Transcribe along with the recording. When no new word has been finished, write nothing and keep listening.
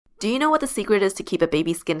Do you know what the secret is to keep a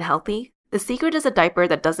baby's skin healthy? The secret is a diaper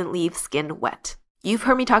that doesn't leave skin wet. You've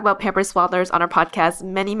heard me talk about Pampers Swaddlers on our podcast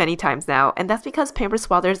many times now, and that's because Pampers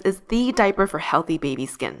Swaddlers is the diaper for healthy baby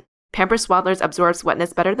skin. Pampers Swaddlers absorbs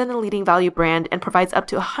wetness better than the leading value brand and provides up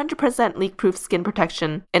to 100% leak-proof skin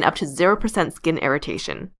protection and up to 0% skin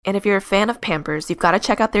irritation. And if you're a fan of Pampers, you've got to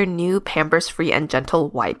check out their new Pampers Free and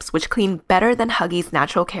Gentle wipes, which clean better than Huggies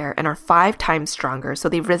Natural Care and are 5 times stronger, so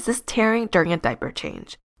they resist tearing during a diaper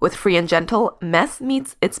change. With Free and Gentle, mess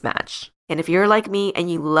meets its match. And if you're like me and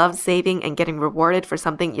you love saving and getting rewarded for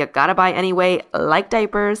something you gotta buy anyway, like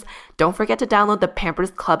diapers, don't forget to download the Pampers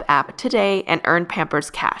Club app today and earn Pampers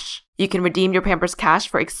Cash. You can redeem your Pampers Cash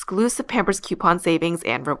for exclusive Pampers coupon savings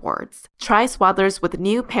and rewards. Try Swaddlers with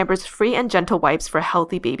new Pampers Free and Gentle wipes for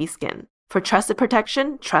healthy baby skin. For trusted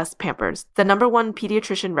protection, trust Pampers, the #1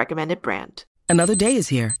 pediatrician recommended brand. Another day is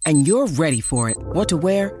here, and you're ready for it. What to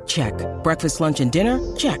wear? Check. Breakfast, lunch, and dinner?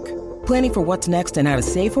 Check. Planning for what's next and how to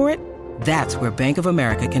save for it? That's where Bank of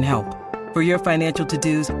America can help. For your financial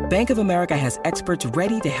to-dos, Bank of America has experts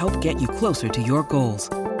ready to help get you closer to your goals.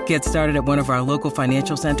 Get started at one of our local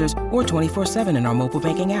financial centers or 24/7 in our mobile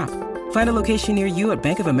banking app. Find a location near you at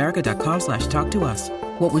bankofamerica.com/talktous.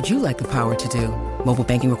 What would you like the power to do? Mobile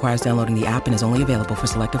banking requires downloading the app and is only available for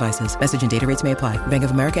select devices. Message and data rates may apply. Bank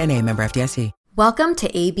of America N.A., member FDIC. Welcome to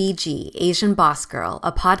ABG, Asian Boss Girl,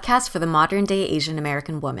 a podcast for the modern-day Asian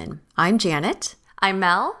American woman. I'm Janet. I'm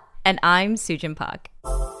Mel. And I'm SuChin Park.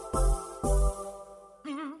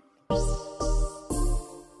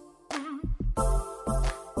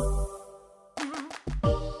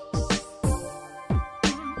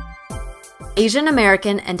 Asian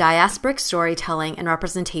American and diasporic storytelling and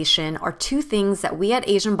representation are two things that we at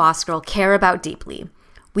Asian Boss Girl care about deeply.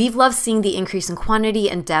 We've loved seeing the increase in quantity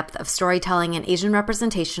and depth of storytelling and Asian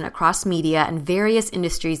representation across media and various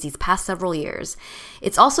industries these past several years.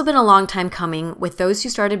 It's also been a long time coming, with those who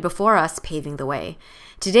started before us paving the way.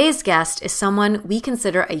 Today's guest is someone we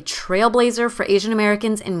consider a trailblazer for Asian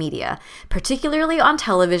Americans in media, particularly on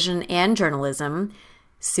television and journalism,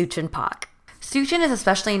 SuChin Park. SuChin is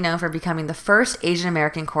especially known for becoming the first Asian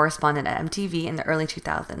American correspondent at MTV in the early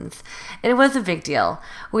 2000s. It was a big deal.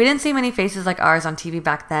 We didn't see many faces like ours on TV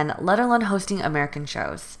back then, let alone hosting American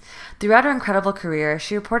shows. Throughout her incredible career,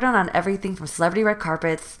 she reported on everything from celebrity red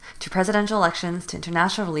carpets to presidential elections to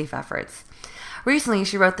international relief efforts. Recently,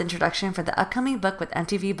 she wrote the introduction for the upcoming book with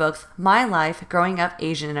MTV Books, My Life Growing Up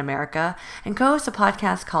Asian in America, and co-hosts a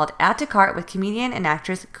podcast called Add to Cart with comedian and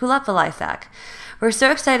actress Kulap Vilaysack. We're so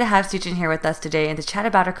excited to have SuChin here with us today and to chat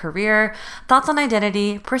about her career, thoughts on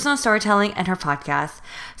identity, personal storytelling, and her podcast.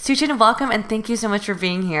 SuChin, welcome and thank you so much for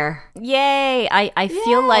being here. Yay! I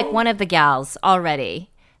feel like one of the gals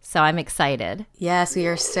already, so I'm excited. Yes, we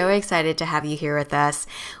are so excited to have you here with us.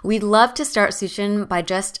 We'd love to start, SuChin, by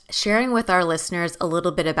just sharing with our listeners a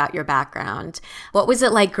little bit about your background. What was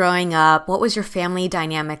it like growing up? What was your family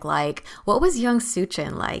dynamic like? What was young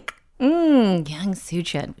SuChin like? Young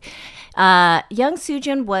SuChin. Young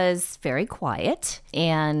SuChin was very quiet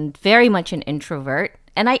and very much an introvert.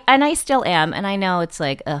 And I still am. And I know it's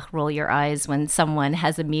like, roll your eyes when someone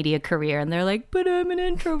has a media career and they're like, but I'm an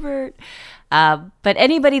introvert. But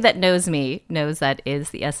anybody that knows me knows that is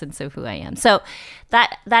the essence of who I am. So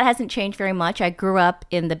that hasn't changed very much. I grew up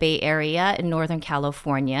in the Bay Area in Northern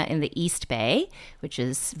California in the East Bay, which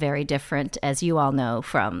is very different, as you all know,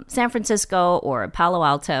 from San Francisco or Palo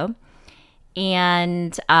Alto.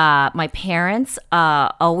 And my parents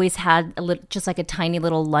always had just like a tiny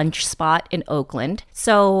little lunch spot in Oakland.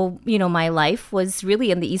 So, my life was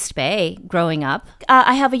really in the East Bay growing up.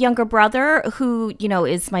 I have a younger brother who,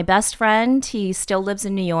 is my best friend. He still lives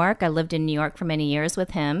in New York. I lived in New York for many years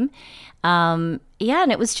with him. And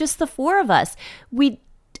it was just the four of us. We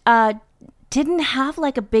didn't have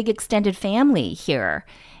like a big extended family here.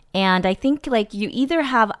 And I think like you either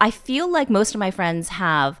have, I feel like most of my friends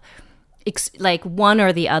have like one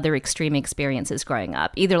or the other extreme experiences growing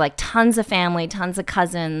up, either like tons of family, tons of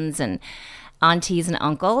cousins and aunties and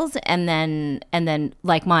uncles, and then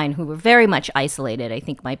like mine, who were very much isolated. I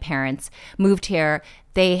think my parents moved here.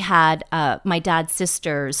 They had my dad's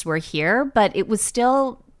sisters were here, but it was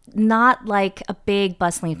still not like a big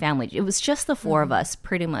bustling family. It was just the four of us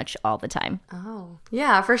pretty much all the time. Oh,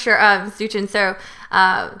 yeah, for sure. SuChin, so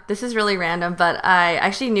this is really random, but I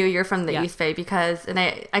actually knew you're from the East Bay because, and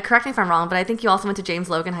I correct me if I'm wrong, but I think you also went to James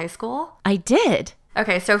Logan High School? I did.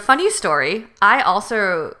 Okay, so funny story. I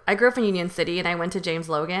grew up in Union City and I went to James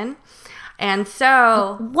Logan. And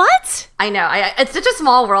so... What? I know. It's such a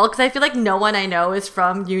small world because I feel like no one I know is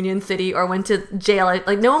from Union City or went to jail.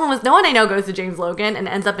 Like no one I know goes to James Logan and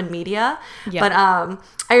ends up in media. Yeah. But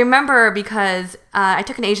I remember because I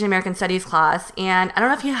took an Asian American Studies class, and I don't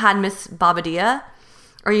know if you had Miss Babadia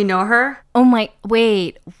or you know her. Oh my,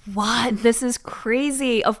 wait, what? This is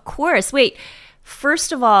crazy. Of course. Wait,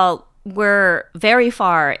 first of all, we're very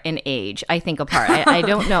far in age, I think, apart. I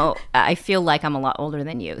don't know. I feel like I'm a lot older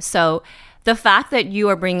than you. So the fact that you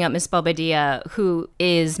are bringing up Miss Bobadilla, who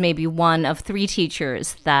is maybe one of 3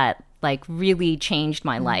 teachers that like really changed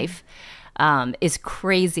my life, is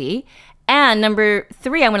crazy. And number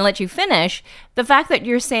 3, I'm going to let you finish. The fact that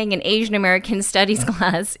you're saying an Asian American studies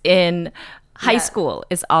class in high school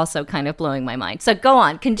is also kind of blowing my mind. So go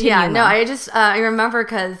on, continue. Yeah, no, I just I remember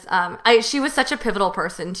because she was such a pivotal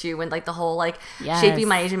person too, when like the whole like shaping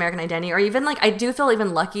my Asian American identity, or even like I do feel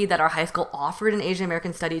even lucky that our high school offered an Asian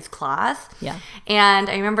American Studies class. Yeah, and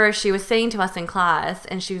I remember she was saying to us in class,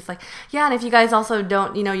 and she was like, "Yeah, and if you guys also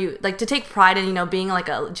don't, you like to take pride in being like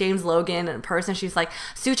a James Logan person." She's like,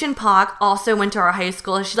 SuChin Pak also went to our high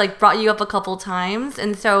school, and she like brought you up a couple times,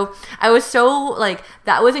 and so I was so like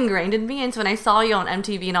that was ingrained in me, and so when I saw you on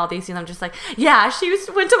MTV and all these things, I'm just like, yeah,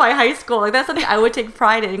 went to my high school. Like that's something I would take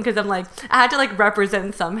pride in because I'm like, I had to like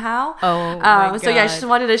represent somehow. Oh, my God. So yeah, I just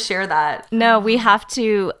wanted to share that. No, we have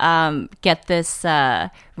to get this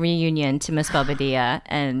reunion to Miss Bobadilla,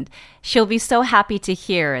 and she'll be so happy to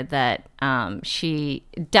hear that she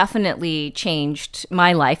definitely changed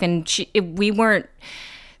my life. And it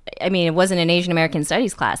wasn't an Asian American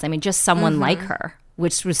Studies class. I mean, just someone like her,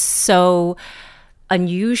 which was so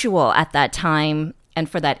unusual at that time and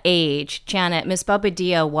for that age. Janet, Miss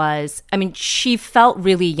Bobadilla she felt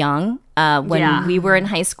really young when we were in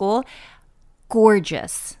high school.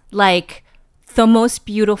 Gorgeous. Like the most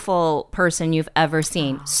beautiful person you've ever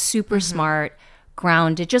seen. Super smart,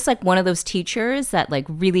 grounded, just like one of those teachers that like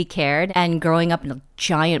really cared. And growing up in a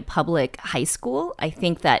giant public high school, I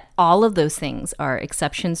think that all of those things are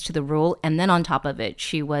exceptions to the rule. And then on top of it,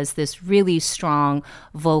 she was this really strong,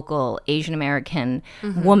 vocal Asian American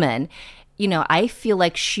woman. I feel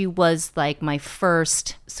like she was like my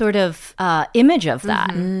first sort of image of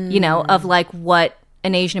that, of like what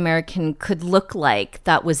an Asian American could look like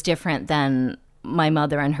that was different than my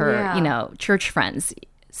mother and her, church friends.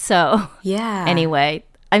 So anyway,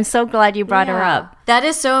 I'm so glad you brought her up. That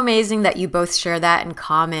is so amazing that you both share that in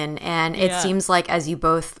common. And it seems like as you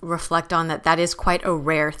both reflect on that is quite a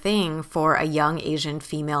rare thing for a young Asian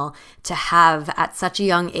female to have at such a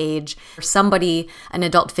young age, somebody, an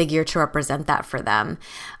adult figure to represent that for them.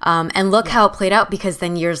 And look how it played out, because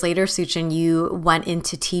then years later, SuChin, you went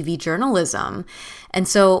into TV journalism. And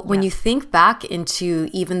so when you think back into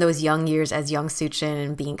even those young years as young SuChin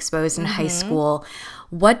and being exposed in high school,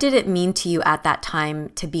 what did it mean to you at that time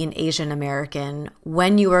to be an Asian American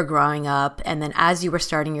when you were growing up, and then as you were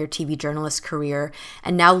starting your TV journalist career,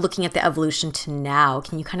 and now looking at the evolution to now?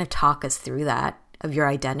 Can you kind of talk us through that, of your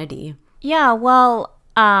identity? Yeah, well,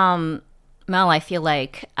 Mel, I feel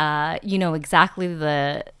like you know exactly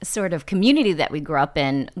the sort of community that we grew up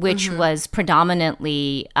in, which was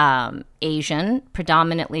predominantly Asian,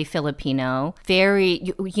 predominantly Filipino, very,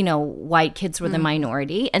 white kids were the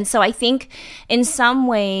minority. And so I think in some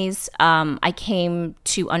ways I came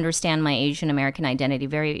to understand my Asian American identity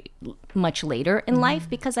very much later in life,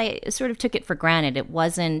 because I sort of took it for granted. It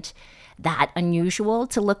wasn't that unusual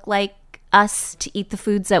to look like us, to eat the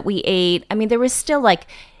foods that we ate. I mean, there was still like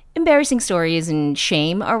embarrassing stories and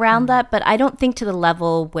shame around that, but I don't think to the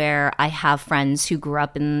level where I have friends who grew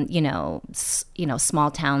up in,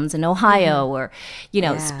 small towns in Ohio or,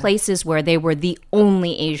 places where they were the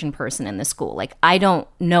only Asian person in the school. Like, I don't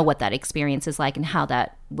know what that experience is like and how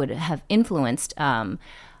that would have influenced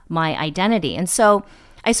my identity. And so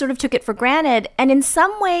I sort of took it for granted. And in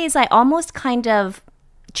some ways, I almost kind of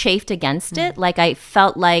chafed against it. Like, I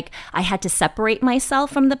felt like I had to separate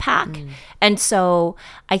myself from the pack. And so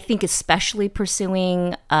I think especially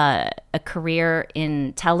pursuing a career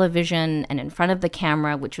in television and in front of the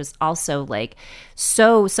camera, which was also like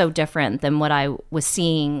so different than what I was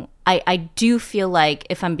seeing, I do feel like,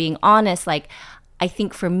 if I'm being honest, like, I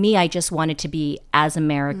think for me, I just wanted to be as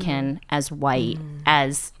American, as white,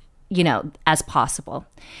 as possible.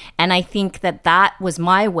 And I think that was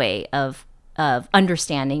my way of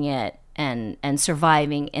understanding it and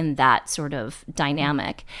surviving in that sort of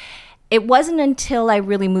dynamic. It wasn't until I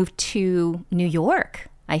really moved to New York,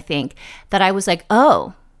 I think, that I was like,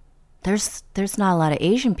 oh, there's not a lot of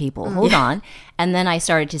Asian people. Hold on. And then I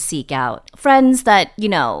started to seek out friends that,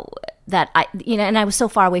 that I, and I was so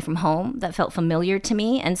far away from home that felt familiar to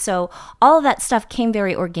me. And so all of that stuff came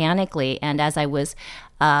very organically. And as I was,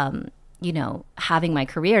 having my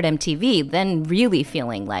career at MTV, then really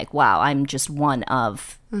feeling like, wow, I'm just one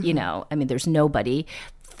of, there's nobody.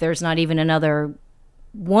 There's not even another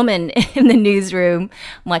woman in the newsroom,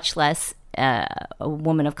 much less a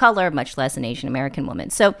woman of color, much less an Asian American woman.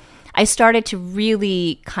 So I started to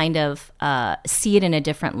really kind of see it in a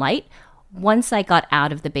different light once I got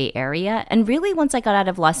out of the Bay Area, and really once I got out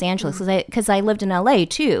of Los Angeles, because I lived in LA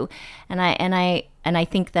too, and I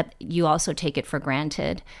think that you also take it for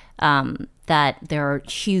granted that there are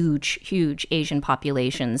huge Asian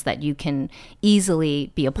populations that you can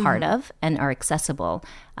easily be a part of and are accessible.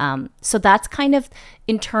 So that's kind of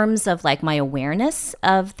in terms of like my awareness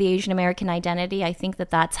of the Asian American identity. I think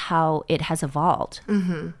that that's how it has evolved.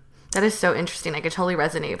 Mm-hmm. That is so interesting. I could totally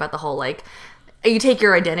resonate about the whole like, you take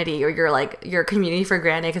your identity or your community for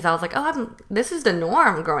granted, because I was like, this is the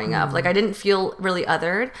norm growing up. Like I didn't feel really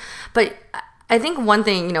othered. But I think one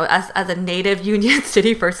thing, as a native Union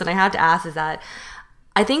City person, I had to ask is that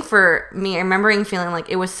I think for me, I'm remembering feeling like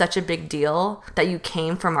it was such a big deal that you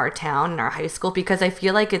came from our town and our high school, because I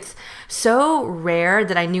feel like it's so rare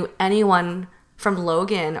that I knew anyone from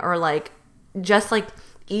Logan or like just like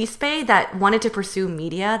East Bay that wanted to pursue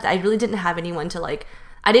media. That I really didn't have anyone to like,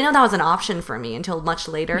 I didn't know that was an option for me until much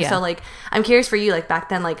later. Yeah. So like, I'm curious for you, like back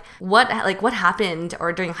then, like what happened,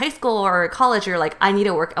 or during high school or college, you're like, I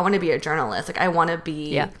want to be a journalist. Like I want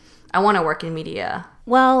to work in media.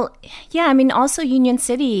 Well, yeah, I mean, also Union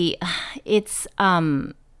City, it's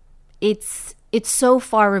so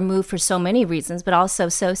far removed for so many reasons, but also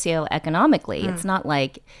socioeconomically. It's not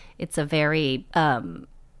like it's a very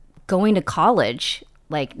going to college,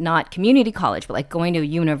 like not community college, but like going to a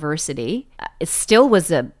university. It still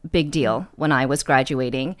was a big deal when I was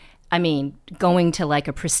graduating. I mean, going to like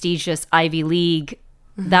a prestigious Ivy League,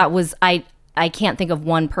 that was, I can't think of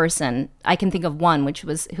one person. I can think of one,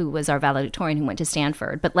 who was our valedictorian who went to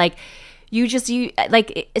Stanford. But like,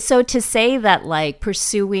 so to say that like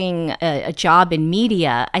pursuing a job in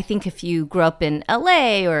media, I think if you grew up in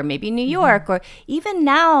LA or maybe New York, or even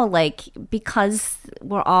now, like because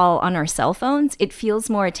we're all on our cell phones, it feels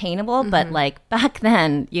more attainable. But like back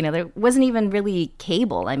then, there wasn't even really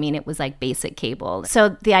cable. I mean, it was like basic cable.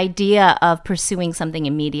 So the idea of pursuing something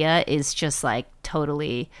in media is just like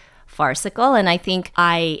totally farcical. And I think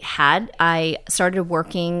I started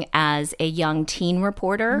working as a young teen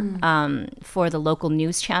reporter for the local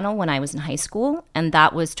news channel when I was in high school. And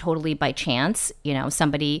that was totally by chance.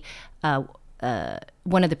 Somebody,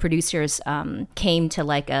 one of the producers came to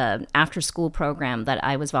like a after school program that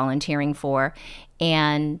I was volunteering for,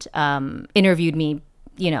 and interviewed me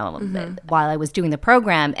while I was doing the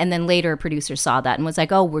program. And then later a producer saw that and was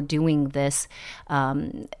like, oh, we're doing this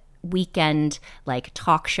weekend like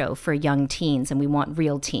talk show for young teens, and we want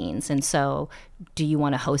real teens, and so do you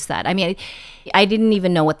want to host that? I mean, I didn't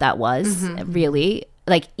even know what that was really.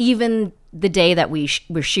 Like even the day that we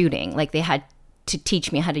were shooting, like they had to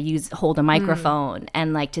teach me how to hold a microphone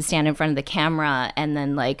and like to stand in front of the camera and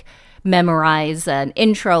then like memorize an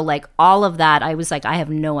intro, like all of that. I was like, I have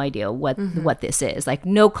no idea what this is, like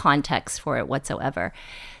no context for it whatsoever.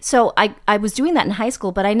 So I was doing that in high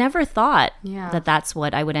school, but I never thought that that's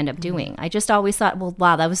what I would end up doing. I just always thought, well,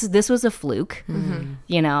 wow, this was a fluke.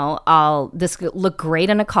 This could look great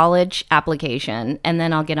on a college application, and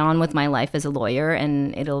then I'll get on with my life as a lawyer,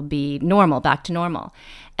 and it'll be back to normal.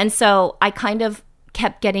 And so I kind of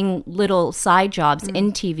kept getting little side jobs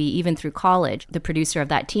in TV, even through college. The producer of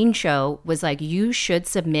that teen show was like, you should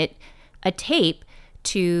submit a tape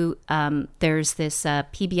to, there's this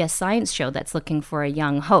PBS science show that's looking for a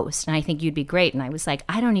young host, and I think you'd be great. And I was like,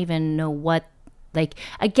 I don't even know what, like,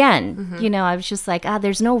 again, I was just like,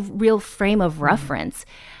 there's no real frame of reference.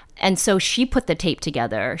 And so she put the tape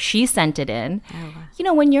together. She sent it in.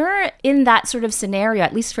 Oh. When you're in that sort of scenario,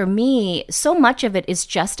 at least for me, so much of it is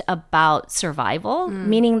just about survival,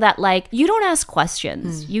 meaning that like you don't ask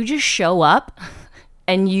questions. You just show up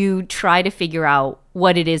and you try to figure out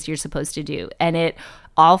what it is you're supposed to do. And it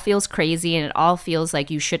all feels crazy, and it all feels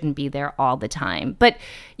like you shouldn't be there all the time. But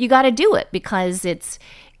you got to do it because it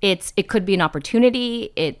could be an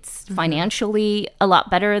opportunity. It's financially a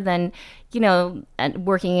lot better than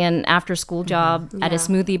working an after school job at a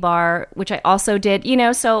smoothie bar, which I also did,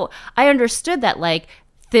 so I understood that like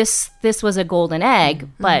this was a golden egg,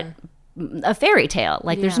 but a fairy tale.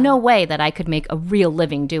 Like there's no way that I could make a real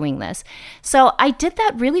living doing this. So I did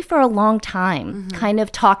that really for a long time, kind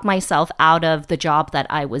of talk myself out of the job that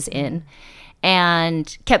I was in.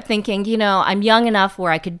 And kept thinking, I'm young enough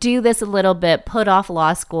where I could do this a little bit, put off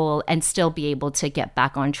law school, and still be able to get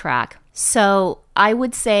back on track. So I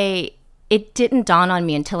would say it didn't dawn on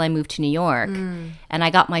me until I moved to New York. And I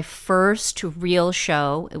got my first real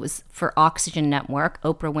show. It was for Oxygen Network.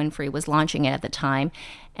 Oprah Winfrey was launching it at the time.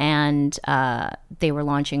 And they were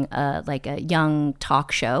launching a young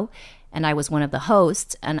talk show. And I was one of the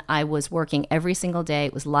hosts. And I was working every single day.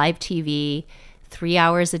 It was live TV, 3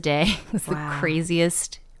 hours a day. It was the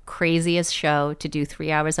craziest show to do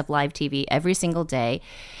 3 hours of live TV every single day.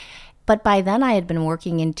 But by then I had been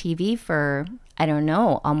working in TV for, I don't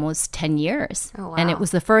know, almost 10 years. Oh, wow. And it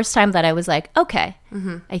was the first time that I was like, okay,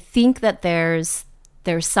 I think that there's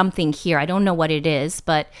something here. I don't know what it is,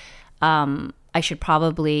 but I should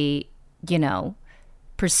probably,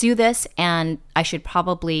 pursue this, and I should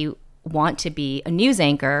probably want to be a news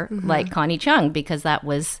anchor like Connie Chung, because that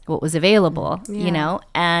was what was available,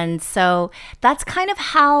 And so that's kind of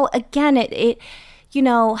how, again, it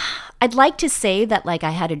I'd like to say that like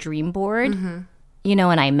I had a dream board,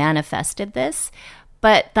 and I manifested this,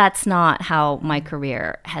 but that's not how my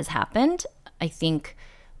career has happened. I think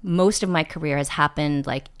most of my career has happened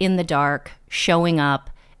like in the dark, showing up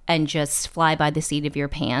and just fly by the seat of your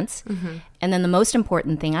pants. And then the most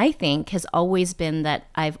important thing, I think, has always been that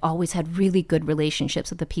I've always had really good relationships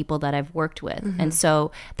with the people that I've worked with. And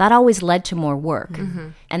so that always led to more work.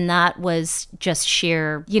 And that was just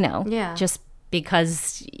sheer, just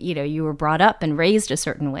because, you were brought up and raised a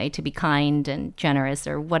certain way to be kind and generous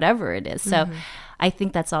or whatever it is. So I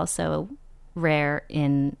think that's also rare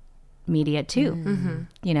in media too,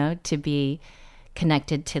 to be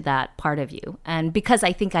connected to that part of you. And because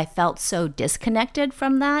I think I felt so disconnected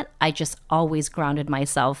from that, I just always grounded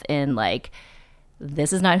myself in like,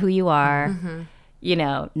 this is not who you are,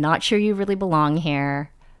 not sure you really belong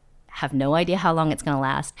here, have no idea how long it's going to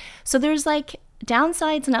last. So there's like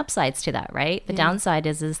downsides and upsides to that, right? The downside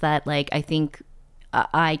is that like, I think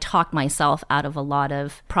I talked myself out of a lot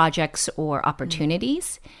of projects or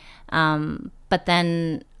opportunities. But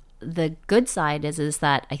then the good side is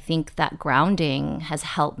that I think that grounding has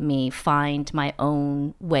helped me find my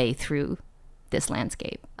own way through this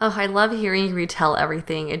landscape. Oh, I love hearing you retell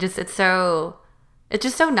everything. It's just so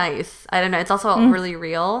nice. I don't know. It's also really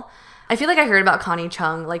real. I feel like I heard about Connie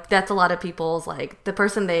Chung. Like that's a lot of people's like the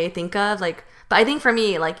person they think of. Like, but I think for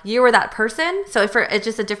me, like you were that person. So it's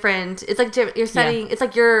just a different. It's like you're setting. Yeah. It's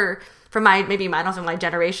like you're from I don't know my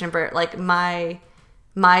generation, but like my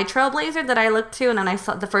trailblazer that I looked to, and then I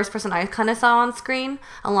saw the first person I kind of saw on screen,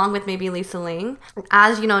 along with maybe Lisa Ling,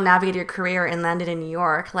 as navigated your career and landed in New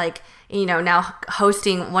York, like now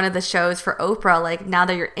hosting one of the shows for Oprah, like now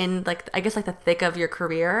that you're in like I guess like the thick of your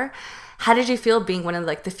career, how did you feel being one of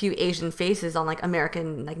like the few Asian faces on like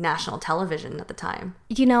American like national television at the time?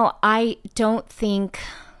 I don't think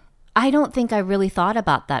I really thought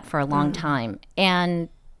about that for a long time, and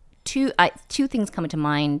two things come to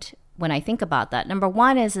mind when I think about that. Number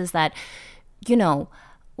one is that,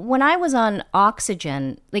 when I was on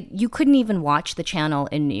Oxygen, like you couldn't even watch the channel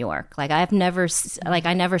in New York. Like I never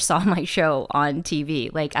saw my show on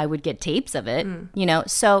TV. Like I would get tapes of it,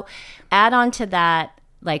 So add on to that,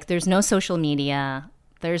 like there's no social media.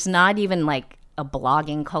 There's not even like a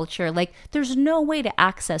blogging culture. Like there's no way to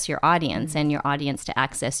access your audience and your audience to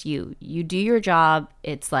access you. You do your job.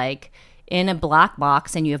 It's like in a black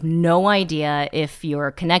box, and you have no idea if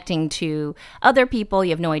you're connecting to other people.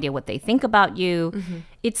 You have no idea what they think about you.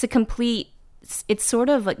 It's sort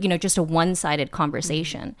of, just a one-sided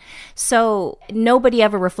conversation. So nobody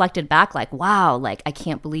ever reflected back like, wow, like I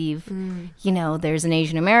can't believe, there's an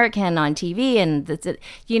Asian American on TV, and that's it.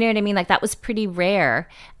 You know what I mean? Like that was pretty rare.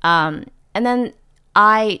 And then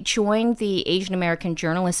I joined the Asian American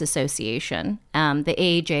Journalists Association, the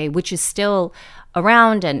AAJ, which is still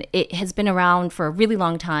around, and it has been around for a really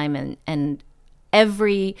long time, and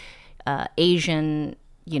every Asian,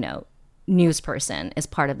 news person is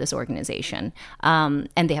part of this organization, and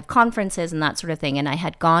they have conferences and that sort of thing. And I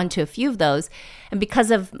had gone to a few of those, and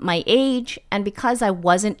because of my age and because I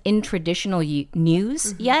wasn't in traditional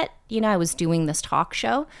news yet, I was doing this talk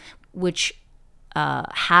show, which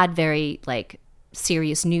had very like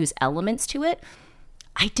serious news elements to it.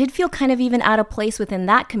 I did feel kind of even out of place within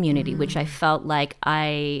that community, which I felt like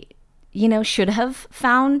I, should have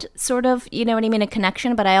found sort of, a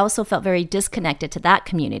connection, but I also felt very disconnected to that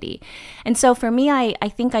community. And so for me, I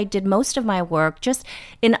think I did most of my work just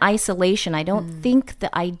in isolation. I don't think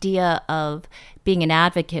the idea of being an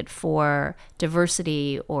advocate for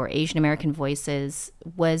diversity or Asian American voices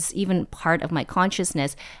was even part of my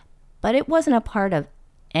consciousness, but it wasn't a part of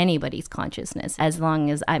anybody's consciousness as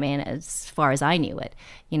far as I knew it,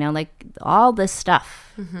 like all this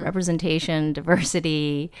stuff, representation,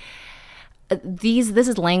 diversity, this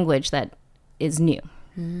is language that is new.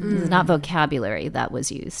 It's not vocabulary that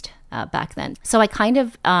was used back then. So I kind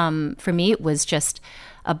of, for me, it was just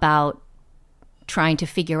about trying to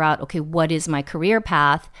figure out, okay, what is my career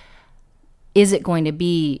path? Is it going to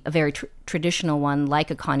be a very traditional one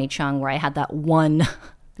like a Connie Chung where I had that one,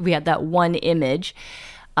 we had that one image?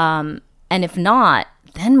 And if not,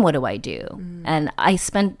 then what do I do? And I've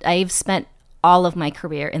spent all of my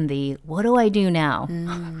career in the what do I do now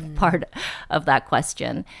part of that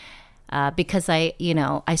question. Because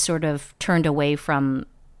I sort of turned away from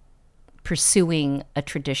pursuing a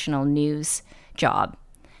traditional news job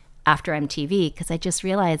after MTV because I just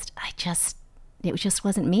realized it just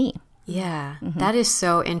wasn't me. Yeah, that is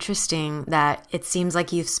so interesting that it seems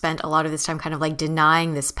like you've spent a lot of this time kind of like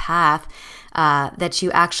denying this path that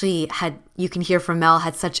you actually had, you can hear from Mel,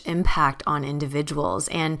 had such impact on individuals.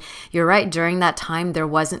 And you're right, during that time, there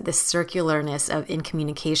wasn't this circularness in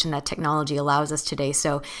communication that technology allows us today.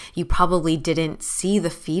 So you probably didn't see the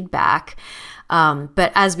feedback.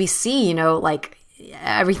 But as we see, like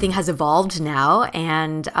everything has evolved now.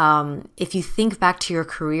 And if you think back to your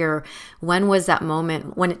career, when was that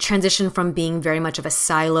moment when it transitioned from being very much of a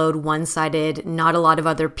siloed, one-sided, not a lot of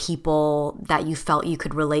other people that you felt you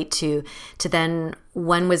could relate to then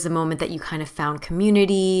when was the moment that you kind of found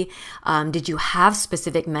community? Did you have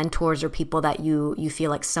specific mentors or people that you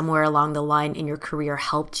feel like somewhere along the line in your career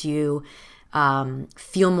helped you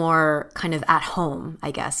feel more kind of at home,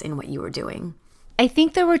 I guess, in what you were doing? I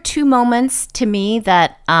think there were two moments to me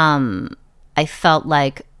that I felt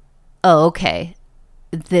like, oh, okay,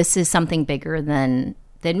 this is something bigger than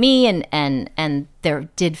me, and there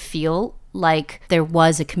did feel like there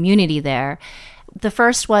was a community there. The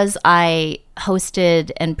first was I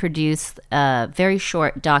hosted and produced a very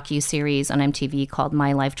short docu-series on MTV called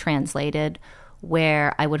My Life Translated,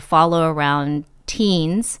 where I would follow around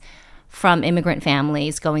teens from immigrant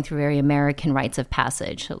families going through very American rites of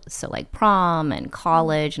passage, so like prom and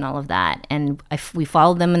college and all of that. And we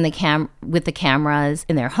followed them in with the cameras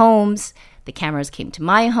in their homes. The cameras came to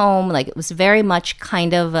my home. Like it was very much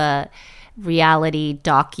kind of a reality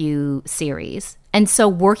docu-series. And so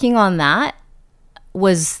working on that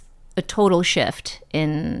was a total shift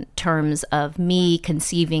in terms of me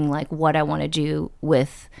conceiving like what I want to do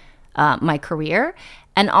with my career,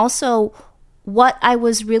 and also what I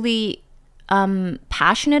was really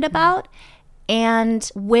passionate about and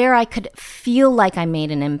where I could feel like I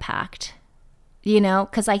made an impact,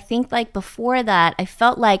 because I think like before that, I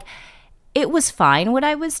felt like it was fine what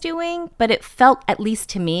I was doing, but it felt, at least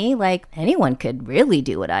to me, like anyone could really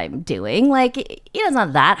do what I'm doing. Like, it's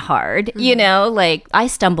not that hard, like I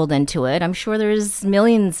stumbled into it. I'm sure there's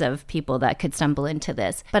millions of people that could stumble into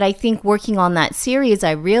this. But I think working on that series,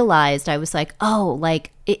 I realized I was like, oh,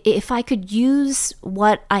 like if I could use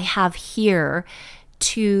what I have here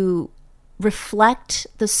to reflect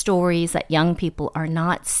the stories that young people are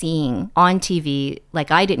not seeing on TV,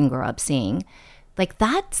 like I didn't grow up seeing, like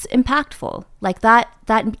that's impactful. Like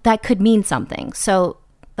that could mean something. So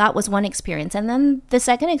that was one experience. And then the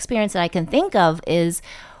second experience that I can think of is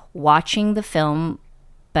watching the film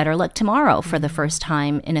Better Luck Tomorrow for the first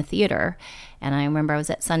time in a theater. And I remember I was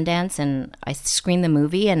at Sundance and I screened the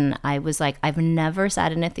movie and I was like, I've never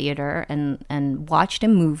sat in a theater and watched a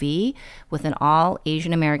movie with an all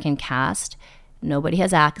Asian American cast. Nobody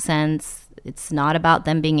has accents. It's not about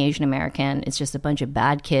them being Asian American. It's just a bunch of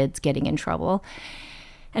bad kids getting in trouble.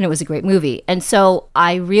 And it was a great movie. And so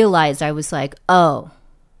I realized, I was like, oh,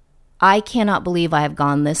 I cannot believe I have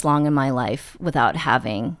gone this long in my life without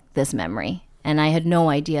having this memory. And I had no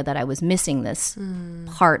idea that I was missing this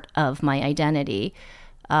part of my identity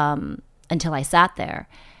until I sat there.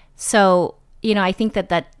 So, I think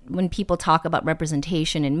that when people talk about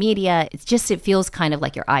representation in media, it feels kind of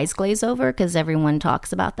like your eyes glaze over because everyone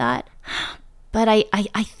talks about that. But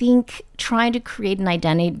I think trying to create an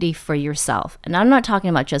identity for yourself, and I'm not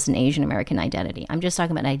talking about just an Asian American identity. I'm just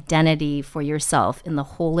talking about an identity for yourself in the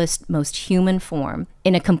wholest, most human form,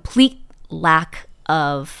 in a complete lack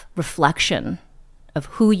of reflection of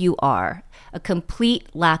who you are, a complete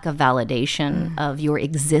lack of validation of your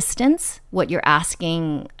existence. What you're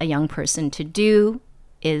asking a young person to do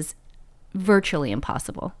is virtually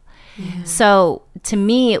impossible. Yeah. So to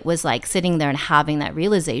me, it was like sitting there and having that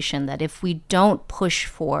realization that if we don't push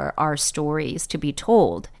for our stories to be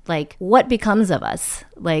told, like what becomes of us?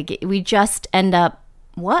 Like we just end up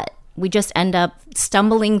what? We just end up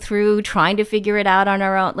stumbling through, trying to figure it out on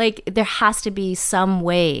our own. Like there has to be some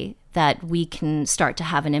way that we can start to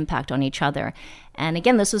have an impact on each other. And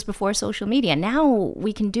again, this was before social media. Now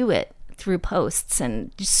we can do it through posts,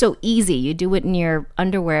 and just so easy. You do it in your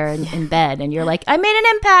underwear in bed, and you're like, I made an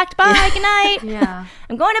impact. Bye, good night. Yeah.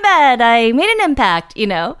 I'm going to bed. I made an impact,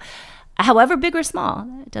 however big or small,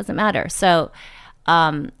 it doesn't matter. So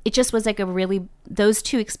it just was like those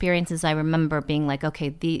two experiences I remember being like,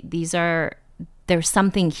 okay, there's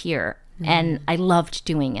something here. And I loved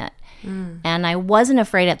doing it. And I wasn't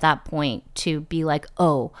afraid at that point to be like,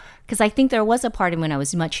 oh, because I think there was a part of when I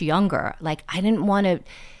was much younger, like I didn't want to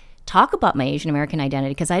talk about my Asian American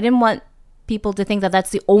identity because I didn't want people to think that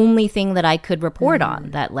that's the only thing that I could report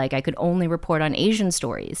on, that like I could only report on Asian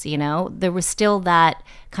stories, There was still that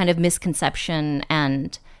kind of misconception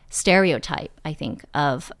and stereotype, I think,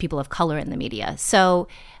 of people of color in the media. So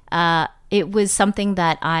it was something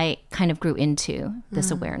that I kind of grew into,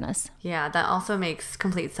 this awareness. Yeah, that also makes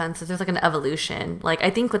complete sense. There's like an evolution. Like I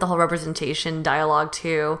think with the whole representation dialogue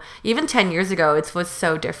too, even 10 years ago, it was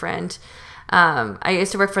so different. I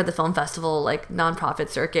used to work for the film festival, like nonprofit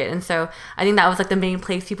circuit. And so I think that was like the main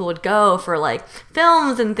place people would go for like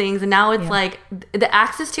films and things. And now it's like the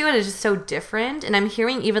access to it is just so different. And I'm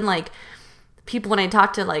hearing even like people, when I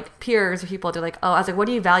talk to like peers or people, they're like, oh, I was like, what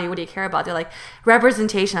do you value? What do you care about? They're like,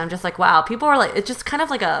 representation. I'm just like, wow, people are like, it's just kind of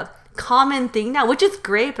like a common thing now, which is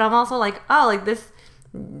great. But I'm also like, oh, like this,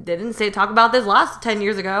 they didn't talk about this last 10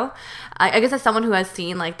 years ago. I guess as someone who has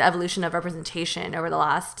seen like the evolution of representation over the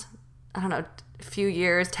last, I don't know, few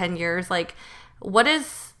years, 10 years, like what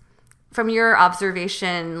is, from your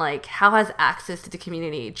observation, like how has access to the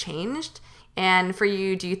community changed? And for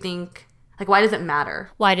you, do you think, like, why does it matter?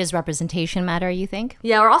 Why does representation matter, you think?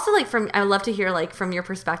 Yeah, or also, like, I would love to hear, like, from your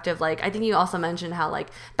perspective, like, I think you also mentioned how, like,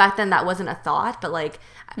 back then that wasn't a thought, but, like,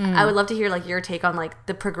 I would love to hear, like, your take on, like,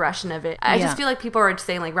 the progression of it. I just feel like people are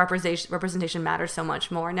saying, like, representation matters so much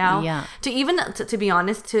more now. Yeah. To be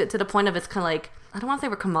honest, to the point of it's kind of like, I don't want to say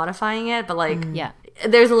we're commodifying it, but, like,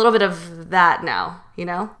 there's a little bit of that now,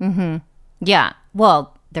 Mm-hmm. Yeah.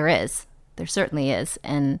 Well, there is. There certainly is.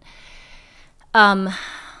 And,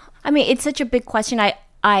 I mean, it's such a big question.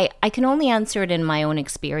 I can only answer it in my own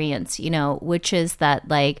experience, which is that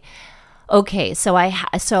like, okay, so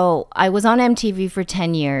I was on MTV for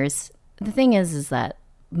 10 years. The thing is that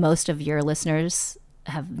most of your listeners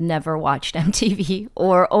have never watched MTV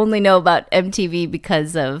or only know about MTV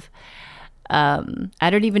because of, I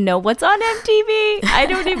don't even know what's on MTV. I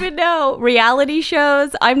don't even know. Reality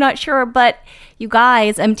shows. I'm not sure, but you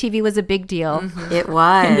guys, MTV was a big deal. Mm-hmm. It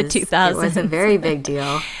was. In the 2000s. It was a very big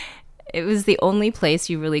deal. It was the only place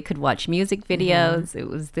you really could watch music videos. It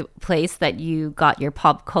was the place that you got your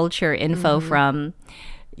pop culture info from,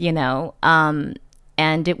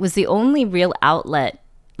 and it was the only real outlet,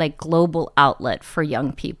 like global outlet for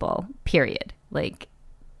young people, period. Like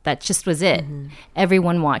that just was it.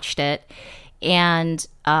 Everyone watched it. And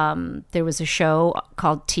there was a show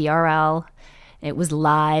called TRL. It was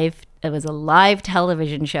live. It was a live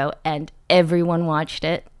television show, and everyone watched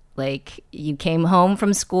it. Like you came home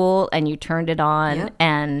from school and you turned it on,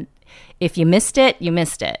 and if you missed it, you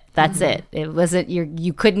missed it. That's it. It wasn't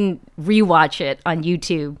you couldn't rewatch it on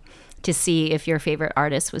YouTube to see if your favorite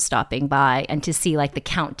artist was stopping by and to see like the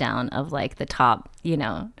countdown of like the top,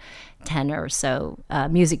 10 or so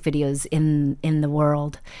music videos in the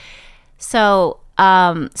world. So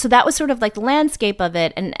that was sort of like the landscape of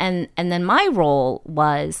it, and then my role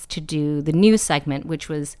was to do the news segment, which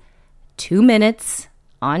was 2 minutes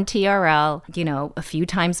on TRL, a few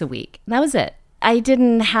times a week. And that was it. I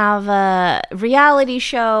didn't have a reality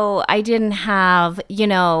show. I didn't have,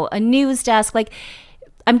 a news desk. Like,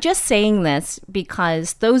 I'm just saying this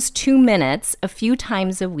because those 2 minutes a few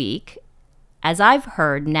times a week, as I've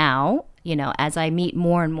heard now, as I meet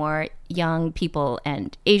more and more young people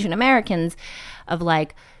and Asian Americans, of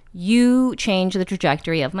like, you changed the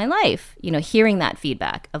trajectory of my life. Hearing that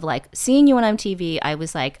feedback of like seeing you on MTV, I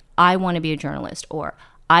was like, I want to be a journalist, or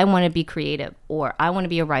I want to be creative, or I want to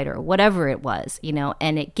be a writer, or whatever it was,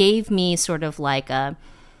 and it gave me sort of like a,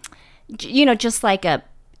 just like a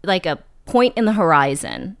point in the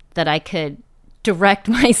horizon that I could direct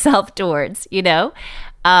myself towards,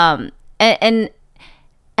 and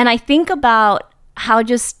I think about how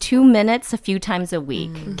just 2 minutes a few times a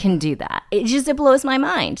week can do that. It blows my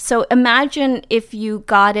mind. So imagine if you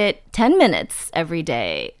got it 10 minutes every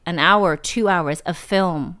day, an hour, 2 hours of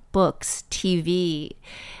film, books, TV,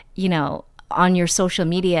 on your social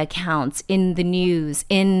media accounts, in the news,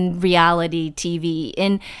 in reality TV,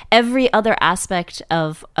 in every other aspect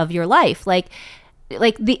of your life. Like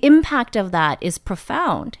the impact of that is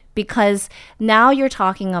profound, because now you're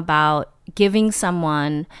talking about giving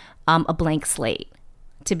someone a blank slate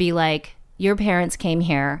to be like, your parents came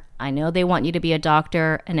here. I know they want you to be a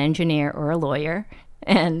doctor, an engineer, or a lawyer.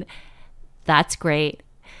 And That's great.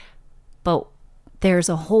 But there's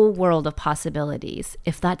a whole world of possibilities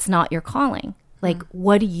if that's not your calling. Like,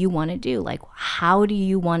 what do you want to do? Like, how do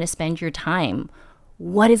you want to spend your time?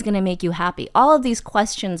 What is going to make you happy? All of these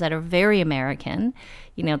questions that are very American,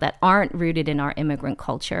 that aren't rooted in our immigrant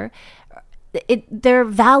culture, they're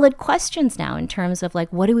valid questions now in terms of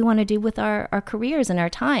like, what do we want to do with our careers and our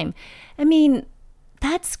time? I mean,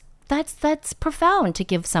 that's profound to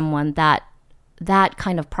give someone that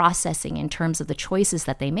kind of processing in terms of the choices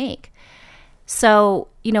that they make. So,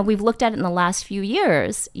 we've looked at it in the last few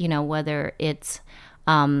years, whether it's,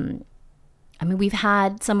 we've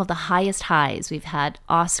had some of the highest highs. We've had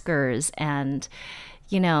Oscars and,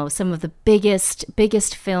 some of the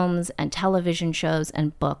biggest films and television shows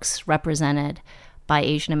and books represented by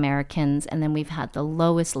Asian Americans. And then we've had the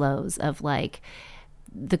lowest lows of like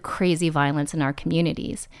the crazy violence in our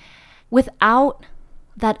communities. Without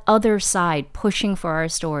that other side pushing for our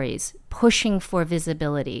stories, pushing for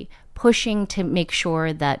visibility, pushing to make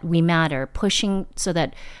sure that we matter, pushing so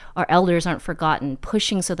that our elders aren't forgotten,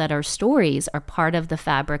 pushing so that our stories are part of the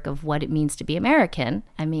fabric of what it means to be American.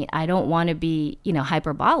 I mean, I don't want to be,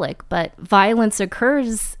 hyperbolic, but violence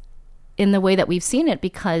occurs in the way that we've seen it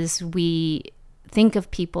because we think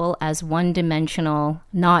of people as one-dimensional,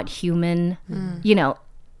 not human,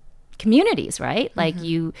 communities, right? Like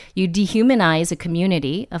you dehumanize a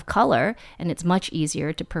community of color and it's much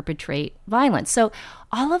easier to perpetrate violence. So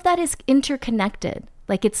all of that is interconnected.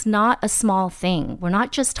 Like it's not a small thing. We're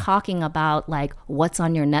not just talking about like what's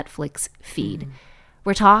on your Netflix feed.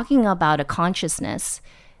 We're talking about a consciousness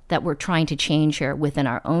that we're trying to change here within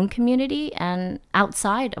our own community and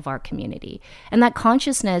outside of our community. And that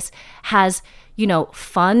consciousness has,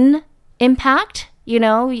 fun impact.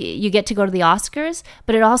 You get to go to the Oscars,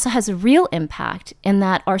 but it also has a real impact in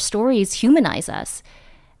that our stories humanize us.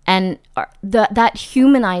 And that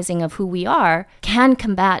humanizing of who we are can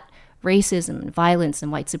combat racism and violence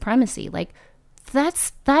and white supremacy. Like,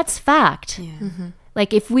 that's fact. Yeah.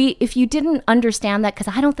 Like, if you didn't understand that,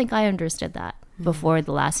 because I don't think I understood that before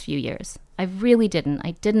the last few years. I really didn't.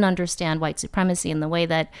 I didn't understand white supremacy in the way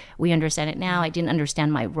that we understand it now. I didn't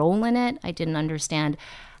understand my role in it. I didn't understand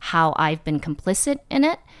how I've been complicit in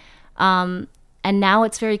it. And now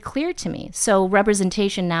it's very clear to me. So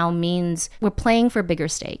representation now means we're playing for bigger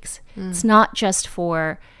stakes. It's not just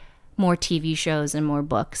for more TV shows and more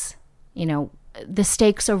books. The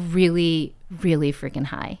stakes are really, really freaking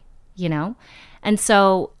high, And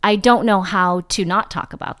so I don't know how to not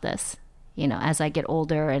talk about this, as I get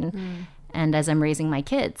older and as I'm raising my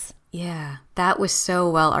kids. Yeah, that was so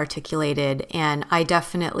well articulated. And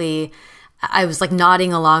I was like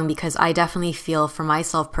nodding along because I definitely feel for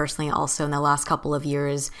myself personally also in the last couple of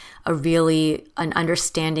years, an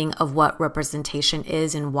understanding of what representation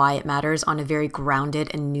is and why it matters on a very grounded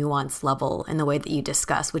and nuanced level in the way that you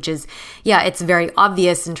discuss, which is, it's very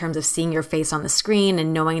obvious in terms of seeing your face on the screen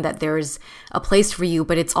and knowing that there's a place for you,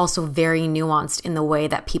 but it's also very nuanced in the way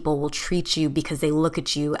that people will treat you because they look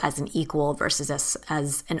at you as an equal versus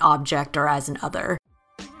as an object or as an other.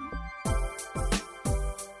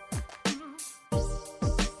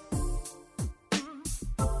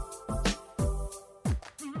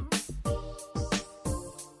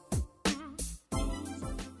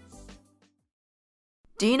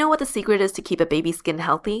 Do you know what the secret is to keep a baby's skin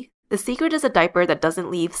healthy? The secret is a diaper that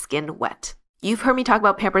doesn't leave skin wet. You've heard me talk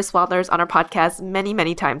about Pampers Swaddlers on our podcast many,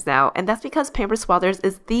 many times now, and that's because Pampers Swaddlers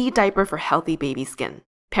is the diaper for healthy baby skin.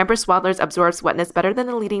 Pampers Swaddlers absorbs wetness better than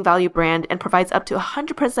the leading value brand and provides up to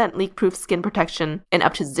 100% leak-proof skin protection and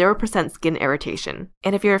up to 0% skin irritation.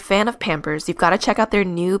 And if you're a fan of Pampers, you've got to check out their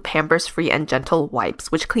new Pampers Free and Gentle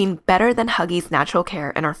wipes, which clean better than Huggies Natural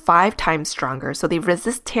Care and are 5 times stronger, so they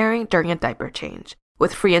resist tearing during a diaper change.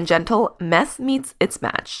 With Free and Gentle, mess meets its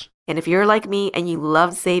match. And if you're like me and you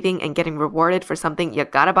love saving and getting rewarded for something you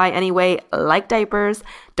gotta buy anyway, like diapers,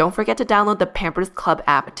 don't forget to download the Pampers Club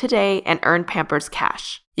app today and earn Pampers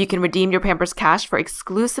Cash. You can redeem your Pampers Cash for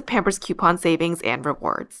exclusive Pampers coupon savings and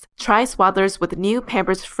rewards. Try Swaddlers with new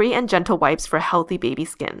Pampers Free and Gentle wipes for healthy baby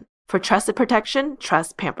skin. For trusted protection,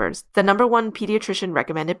 trust Pampers, the #1 pediatrician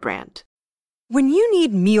recommended brand. When you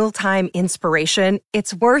need mealtime inspiration,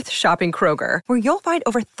 it's worth shopping Kroger, where you'll find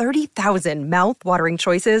over 30,000 mouth-watering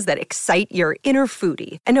choices that excite your inner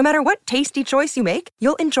foodie. And no matter what tasty choice you make,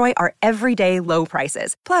 you'll enjoy our everyday low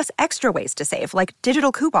prices, plus extra ways to save, like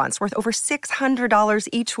digital coupons worth over $600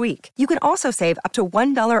 each week. You can also save up to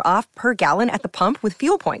 $1 off per gallon at the pump with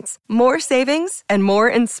fuel points. More savings and more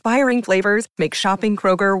inspiring flavors make shopping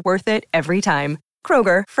Kroger worth it every time.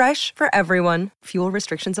 Kroger, fresh for everyone. Fuel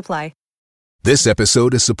restrictions apply. This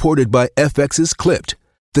episode is supported by FX's Clipped,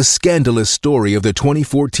 The scandalous story of the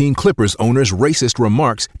 2014 Clippers owner's racist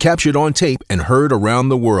remarks captured on tape and heard around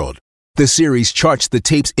the world. The series charts the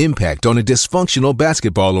tape's impact on a dysfunctional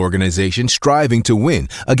basketball organization striving to win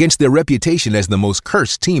against their reputation as the most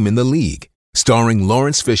cursed team in the league. Starring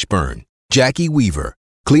Lawrence Fishburne, Jackie Weaver,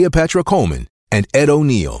 Cleopatra Coleman, and Ed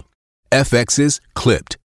O'Neill. FX's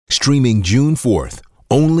Clipped, streaming June 4th,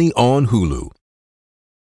 only on Hulu.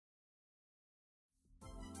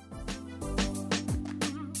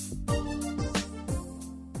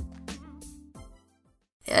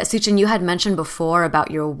 SuChin, you had mentioned before about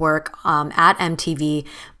your work at MTV,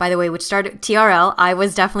 by the way, which started TRL. I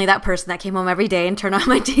was definitely that person that came home every day and turned on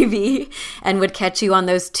my TV and would catch you on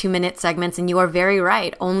those 2-minute segments. And you are very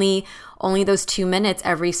right. Only those 2 minutes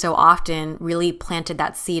every so often really planted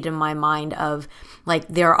that seed in my mind of like,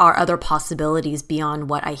 there are other possibilities beyond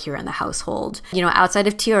what I hear in the household. You know, outside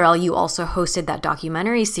of TRL, you also hosted that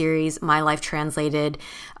documentary series, My Life Translated,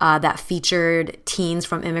 that featured teens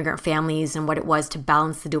from immigrant families and what it was to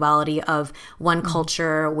balance the duality of one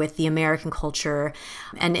culture with the American culture.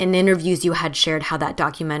 And in interviews, you had shared how that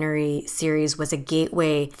documentary series was a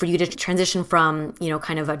gateway for you to transition from, you know,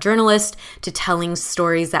 kind of a journalist to telling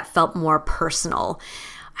stories that felt more personal.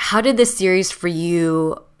 How did this series for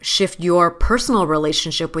you shift your personal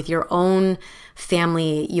relationship with your own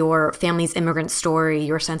family, your family's immigrant story,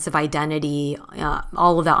 your sense of identity,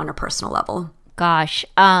 all of that on a personal level? Gosh,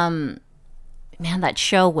 man, that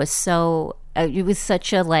show was it was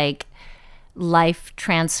such a like life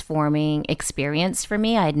transforming experience for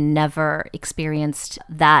me. I'd never experienced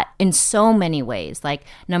that in so many ways. Like,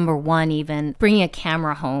 number one, even bringing a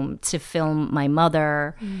camera home to film my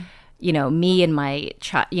mother, you know, me in my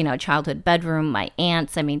childhood bedroom, my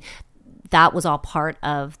aunts. I mean, that was all part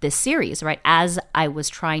of this series, right? As I was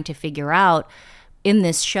trying to figure out in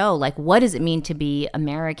this show, like, what does it mean to be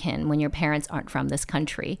American when your parents aren't from this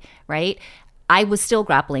country, right? I was still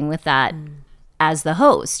grappling with that as the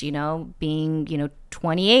host, you know, being,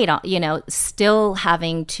 28, still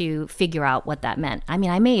having to figure out what that meant. I mean,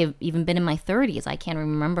 I may have even been in my 30s. I can't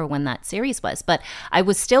remember when that series was, but I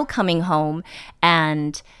was still coming home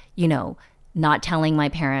and, not telling my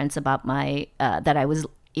parents about my, that I was,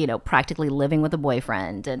 practically living with a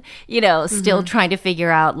boyfriend and, still trying to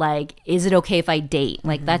figure out, like, is it okay if I date?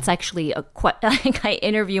 Like, that's actually like, I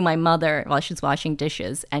interview my mother while she's washing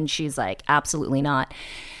dishes and she's like, absolutely not.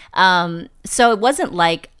 So it wasn't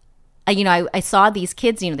like, I saw these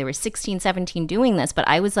kids, they were 16, 17 doing this, but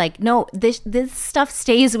I was like, no, this stuff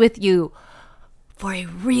stays with you for a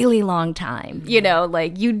really long time.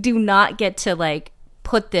 Like, you do not get to, like,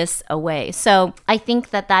 put this away. So I think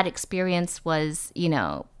that experience was,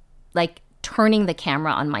 like, turning the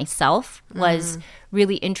camera on myself was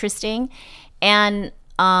really interesting. And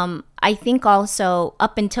I think also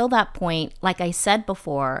up until that point, like I said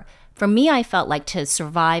before, for me, I felt like to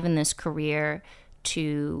survive in this career,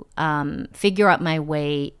 to figure out my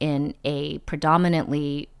way in a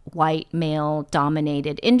predominantly white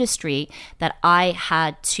male-dominated industry, that I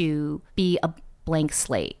had to be a blank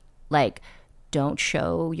slate. Like, don't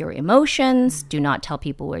show your emotions, do not tell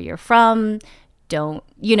people where you're from, don't,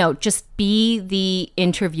 just be the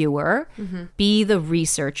interviewer, be the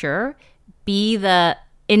researcher, be the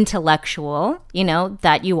intellectual,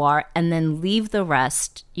 that you are, and then leave the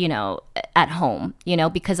rest, at home,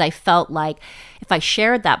 because I felt like if I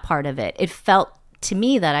shared that part of it, it felt to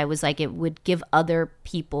me that I was like, it would give other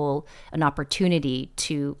people an opportunity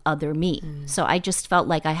to other me. So I just felt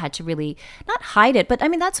like I had to really not hide it, but I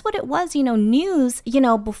mean, that's what it was, news,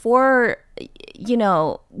 before,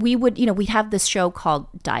 we'd have this show called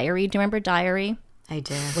Diary. Do you remember Diary? I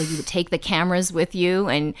did. Well, you would take the cameras with you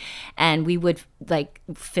and we would like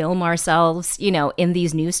film ourselves, in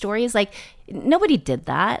these news stories. Like, nobody did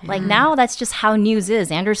that. Like, now that's just how news is.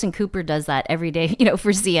 Anderson Cooper does that every day,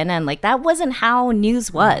 for CNN. Like, that wasn't how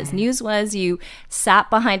news was. News was you sat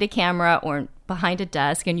behind a camera or behind a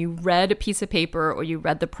desk and you read a piece of paper or you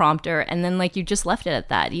read the prompter and then, like, you just left it at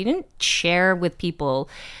that. You didn't share with people,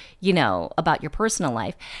 about your personal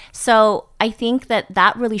life. So I think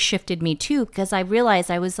that really shifted me too, because I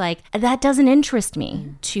realized I was like, that doesn't interest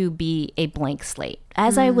me to be a blank slate.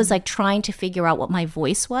 As I was like trying to figure out what my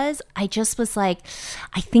voice was, I just was like,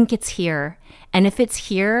 I think it's here. And if it's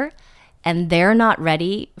here and they're not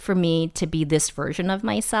ready for me to be this version of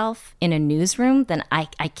myself in a newsroom, then I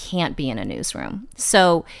can't be in a newsroom.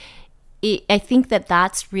 So I think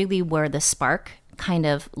that's really where the spark kind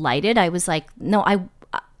of lighted. I was like, no,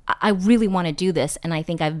 I really want to do this. And I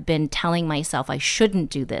think I've been telling myself I shouldn't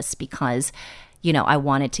do this because, I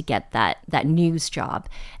wanted to get that news job.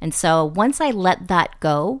 And so once I let that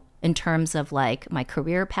go, in terms of like my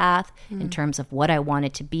career path, in terms of what I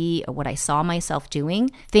wanted to be or what I saw myself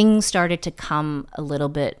doing, things started to come a little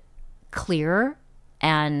bit clearer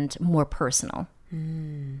and more personal.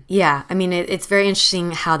 Yeah, I mean, it's very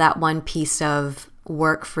interesting how that one piece of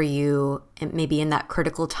work for you, and maybe in that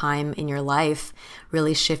critical time in your life,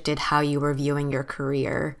 really shifted how you were viewing your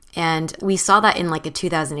career. And we saw that in like a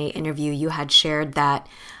 2008 interview. You had shared that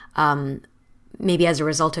maybe as a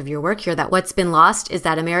result of your work here, that what's been lost is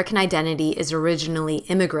that American identity is originally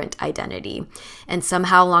immigrant identity. And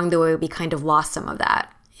somehow along the way, we kind of lost some of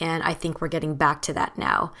that. And I think we're getting back to that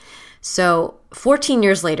now. So 14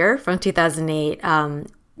 years later, from 2008,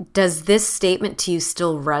 does this statement to you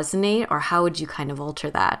still resonate, or how would you kind of alter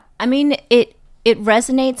that? I mean, it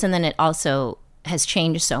resonates, and then it also has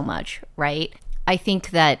changed so much, right? I think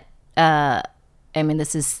that, I mean,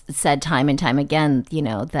 this is said time and time again, you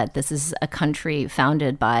know, that this is a country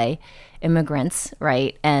founded by immigrants,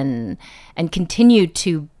 right? And continued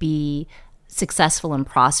to be successful and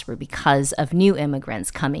prosper because of new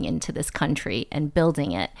immigrants coming into this country and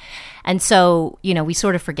building it. And so, you know, we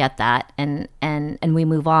sort of forget that and we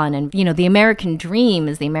move on. And, you know, the American dream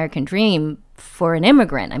is the American dream for an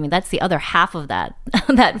immigrant. I mean, that's the other half of that,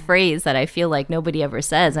 that phrase that I feel like nobody ever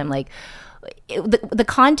says. I'm like, the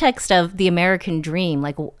context of the American dream,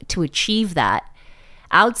 like to achieve that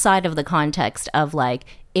outside of the context of like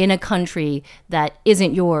in a country that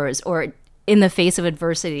isn't yours, or in the face of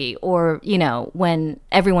adversity, or, you know, when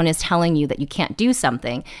everyone is telling you that you can't do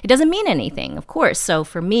something, it doesn't mean anything, of course. So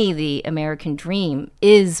for me, the American dream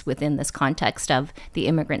is within this context of the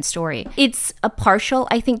immigrant story. It's a partial,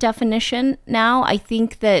 I think, definition now. I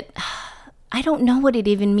think that I don't know what it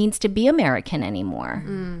even means to be American anymore.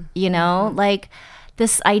 You know, like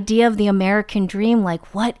this idea of the American dream,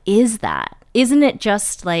 like what is that? Isn't it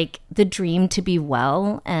just like the dream to be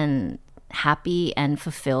well and happy and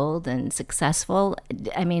fulfilled and successful?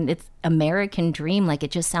 I mean, it's American dream. Like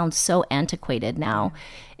it just sounds so antiquated now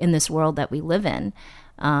in this world that we live in.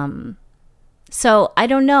 So I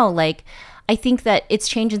don't know, like, I think that it's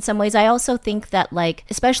changed in some ways. I also think that, like,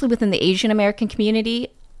 especially within the Asian American community,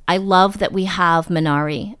 I love that we have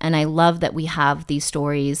Minari, and I love that we have these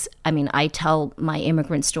stories. I mean, I tell my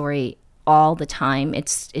immigrant story all the time.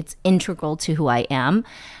 It's integral to who I am.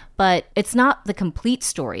 But it's not the complete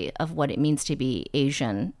story of what it means to be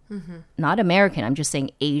Asian, not American. I'm just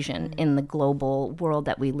saying Asian in the global world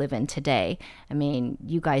that we live in today. I mean,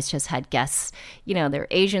 you guys just had guests, you know, they're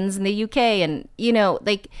Asians in the UK, and, you know,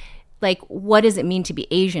 like what does it mean to be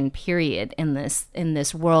Asian, period, in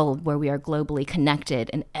this world where we are globally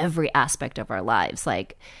connected in every aspect of our lives?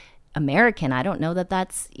 Like American, I don't know that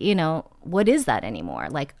that's, you know, what is that anymore?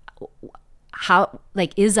 Like, how,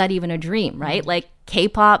 like, is that even a dream, right? Like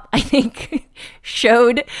K-pop, I think,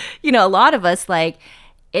 showed, you know, a lot of us, like,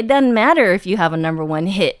 it doesn't matter if you have a #1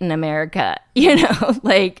 hit in America, you know,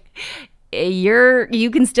 like you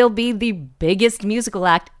can still be the biggest musical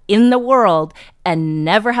act in the world and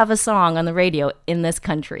never have a song on the radio in this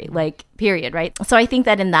country, like, period, right? So I think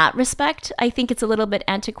that in that respect, I think it's a little bit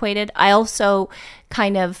antiquated. I also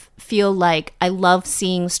kind of feel like I love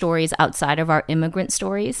seeing stories outside of our immigrant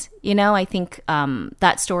stories. You know, I think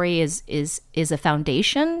that story is a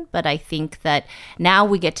foundation, but I think that now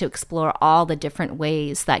we get to explore all the different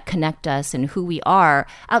ways that connect us and who we are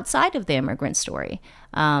outside of the immigrant story.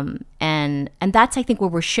 And that's, I think, where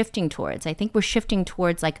we're shifting towards. I think we're shifting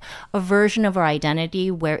towards like a version of our identity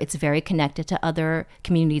where it's very connected to other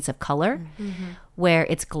communities of color, where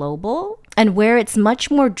it's global, and where it's much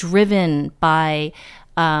more driven by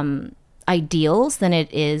ideals than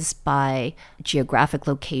it is by geographic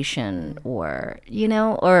location or, you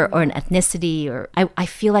know, or an ethnicity. Or I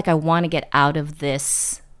feel like I want to get out of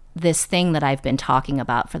this thing that I've been talking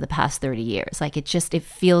about for the past 30 years. Like it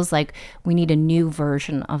feels like we need a new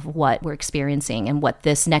version of what we're experiencing and what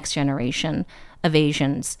this next generation of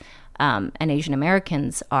Asians and Asian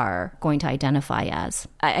Americans are going to identify as.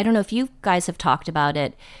 I don't know if you guys have talked about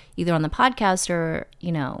it either on the podcast or,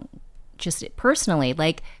 you know, just personally.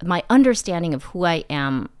 Like my understanding of who I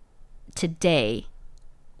am today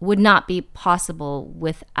would not be possible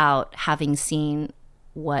without having seen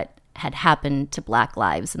what had happened to Black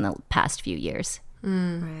lives in the past few years.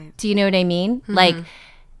 Right. Do you know what I mean? Like,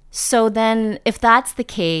 so then if that's the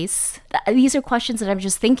case, these are questions that I'm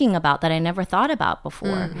just thinking about that I never thought about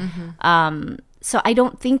before. So I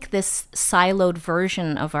don't think this siloed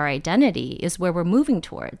version of our identity is where we're moving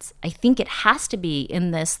towards. I think it has to be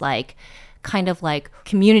in this like kind of like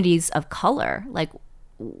communities of color. Like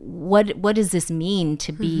what does this mean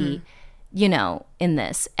to be you know, in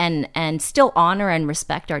this and still honor and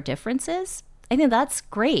respect our differences? I think that's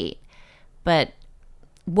great. But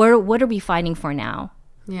what are we fighting for now?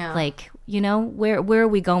 Yeah. Like, where are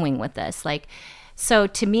we going with this? Like, so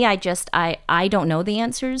to me, I don't know the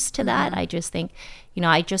answers to that. I just think,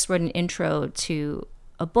 I just wrote an intro to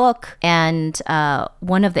a book, and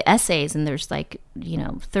one of the essays, and there's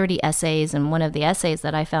 30 essays, and one of the essays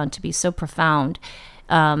that I found to be so profound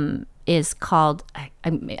is called,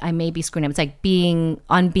 I may be screwing up, it's like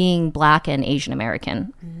being Black and Asian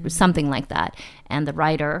American, or something like that. And the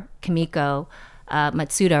writer, Kimiko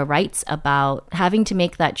Matsuda, writes about having to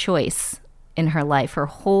make that choice in her life, her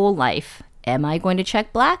whole life. Am I going to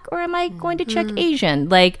check Black or am I going to check Asian?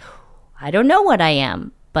 Like, I don't know what I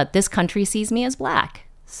am, but this country sees me as Black.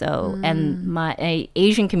 So, and my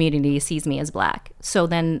Asian community sees me as Black. So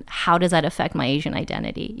then how does that affect my Asian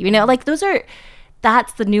identity?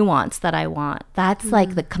 That's the nuance that I want. That's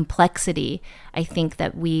like the complexity, I think,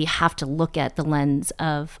 that we have to look at the lens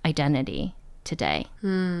of identity today.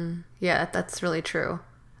 Yeah, that's really true.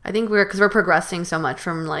 I think because we're progressing so much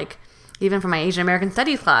from even from my Asian American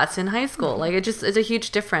Studies class in high school. It's a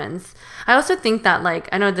huge difference. I also think that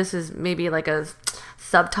I know this is maybe a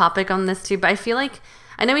subtopic on this too, but I feel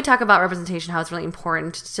I know we talk about representation, how it's really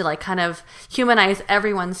important to kind of humanize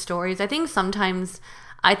everyone's stories. I think sometimes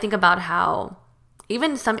I think about how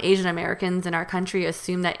even some Asian Americans in our country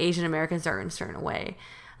assume that Asian Americans are in a certain way.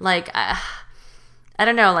 I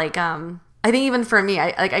don't know, I think even for me,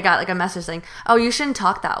 I got a message saying, "Oh, you shouldn't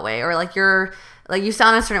talk that way," or you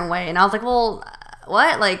sound a certain way, and I was like, "Well,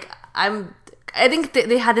 what?" I think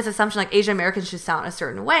they had this assumption Asian Americans should sound a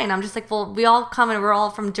certain way, and I'm just well, we all come and we're all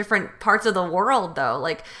from different parts of the world, though.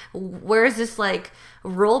 Where is this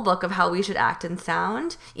rule book of how we should act and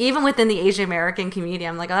sound? Even within the Asian American community,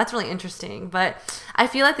 I'm oh, that's really interesting. But I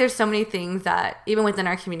feel there's so many things that even within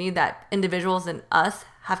our community that individuals and us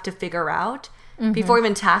have to figure out before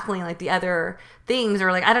even tackling the other things, or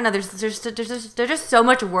I don't know, there's just so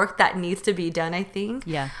much work that needs to be done, I think,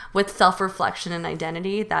 with self-reflection and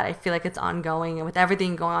identity, that I feel it's ongoing, and with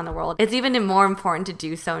everything going on in the world, it's even more important to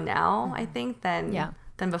do so now, I think, than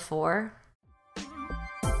before.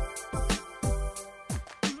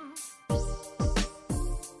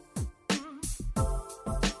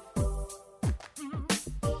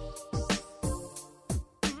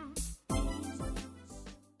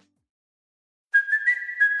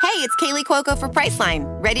 Hey, it's Kaylee Cuoco for Priceline.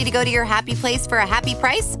 Ready to go to your happy place for a happy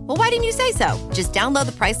price? Well, why didn't you say so? Just download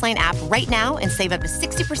the Priceline app right now and save up to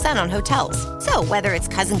 60% on hotels. So whether it's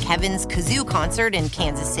Cousin Kevin's Kazoo Concert in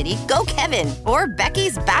Kansas City, go Kevin, or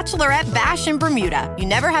Becky's Bachelorette Bash in Bermuda, you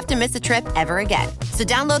never have to miss a trip ever again. So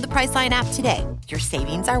download the Priceline app today. Your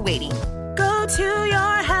savings are waiting. Go to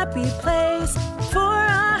your happy place for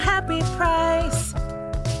a happy price.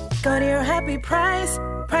 Go to your happy price,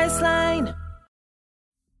 Priceline.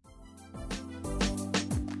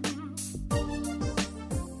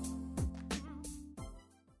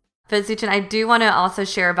 But SuChin, I do want to also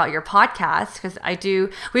share about your podcast, because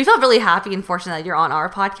we feel really happy and fortunate that you're on our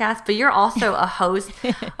podcast, but you're also a host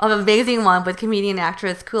of an amazing one with comedian and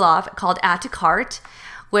actress Kulap called Add to Cart,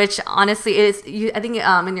 which honestly is, I think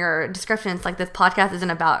in your description, it's this podcast isn't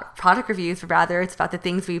about product reviews, but rather it's about the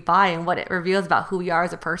things we buy and what it reveals about who we are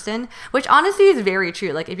as a person, which honestly is very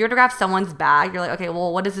true. If you were to grab someone's bag, you're okay,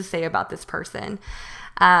 well, what does this say about this person?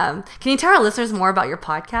 Can you tell our listeners more about your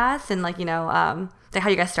podcast and how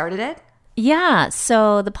you guys started it? Yeah,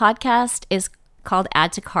 so the podcast is called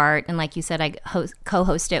Add to Cart, and like you said, I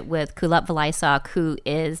co-host it with Kulap Vilaysack, who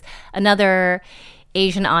is another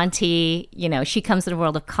Asian auntie. She comes to the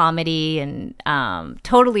world of comedy and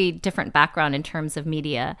totally different background in terms of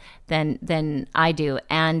media than I do.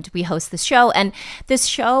 And we host this show. And this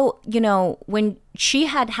show, when she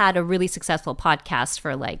had a really successful podcast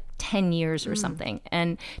for 10 years or something,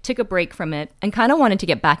 and took a break from it and kind of wanted to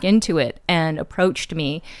get back into it, and approached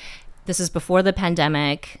me. This is before the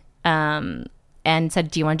pandemic. And said,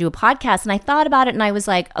 do you want to do a podcast? And I thought about it, and I was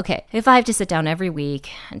like, okay, if I have to sit down every week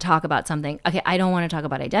and talk about something, okay, I don't want to talk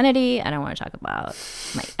about identity. I don't want to talk about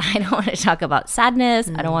I don't want to talk about sadness.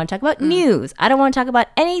 I don't want to talk about news. I don't want to talk about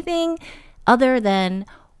anything other than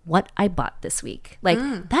what I bought this week.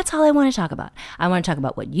 That's all I want to talk about. I want to talk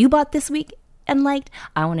about what you bought this week and liked.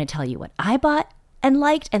 I want to tell you what I bought and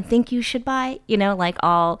liked and think you should buy, like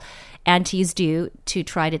all aunties do, to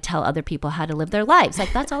try to tell other people how to live their lives.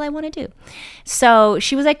 That's all I want to do. So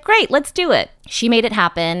she was like, great, let's do it. She made it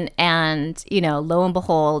happen. And, lo and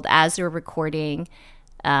behold, as we're recording,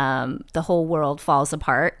 the whole world falls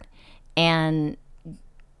apart. And,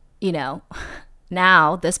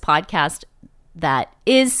 now this podcast that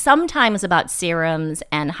is sometimes about serums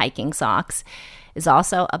and hiking socks is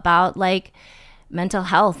also about mental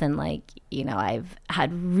health. And like, you know, I've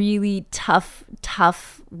had really tough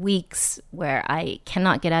weeks where I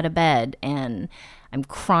cannot get out of bed and I'm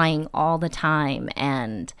crying all the time.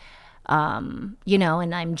 And, you know,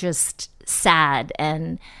 and I'm just sad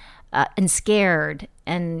and scared.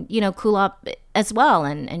 And, you know, Kulap as well.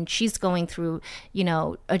 And she's going through, you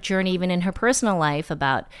know, a journey even in her personal life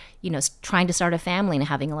about, you know, trying to start a family and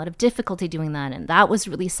having a lot of difficulty doing that. And that was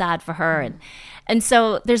really sad for her. And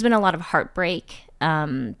so there's been a lot of heartbreak.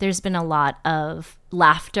 There's been a lot of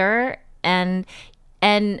laughter. And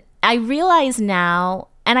I realize now,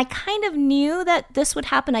 and I kind of knew that this would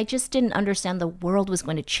happen. I just didn't understand the world was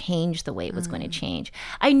going to change the way it was going to change.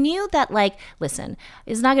 I knew that, like, listen,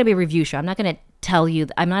 it's not going to be a review show. I'm not going to tell you,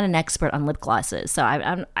 I'm not an expert on lip glosses. So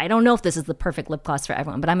I don't know if this is the perfect lip gloss for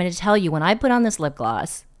everyone. But I'm going to tell you, when I put on this lip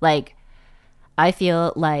gloss, like, I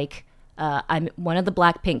feel like I'm one of the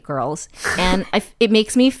Blackpink girls, and it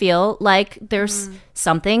makes me feel like there's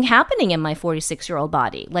something happening in my 46-year-old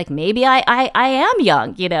body. Like maybe I am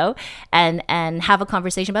young, you know, and have a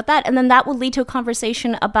conversation about that. And then that will lead to a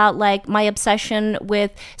conversation about like my obsession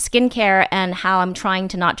with skincare and how I'm trying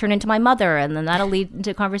to not turn into my mother. And then that'll lead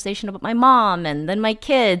into a conversation about my mom and then my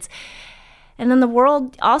kids. And then the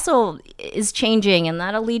world also is changing, and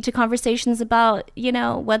that'll lead to conversations about, you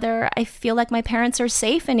know, whether I feel like my parents are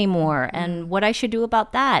safe anymore and what I should do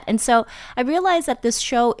about that. And so I realized that this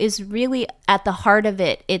show is really at the heart of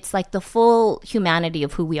it. It's like the full humanity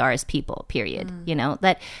of who we are as people, period. You know,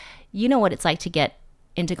 that you know what it's like to get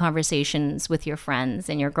into conversations with your friends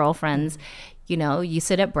and your girlfriends. You know, you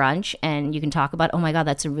sit at brunch and you can talk about, oh my God,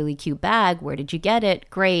 that's a really cute bag. Where did you get it?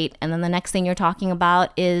 Great. And then the next thing you're talking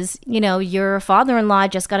about is, you know, your father-in-law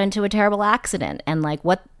just got into a terrible accident and like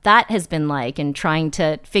what that has been like, and trying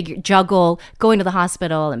to juggle going to the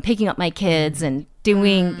hospital and picking up my kids and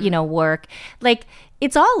doing, you know, work. Like,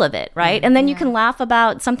 it's all of it, right? And then you can laugh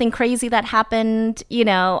about something crazy that happened, you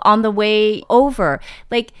know, on the way over.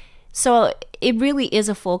 Like, so it really is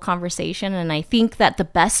a full conversation. And I think that the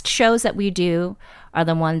best shows that we do are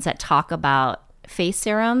the ones that talk about face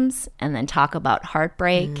serums and then talk about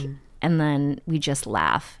heartbreak. And then we just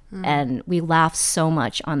laugh. And we laugh so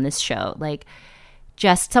much on this show. Like,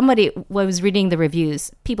 just somebody was reading the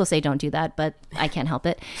reviews. People say don't do that, but I can't help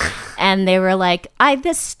it. And they were like,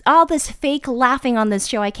 all this fake laughing on this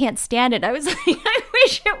show, I can't stand it. I was like, I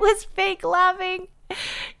wish it was fake laughing.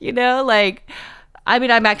 You know, like, I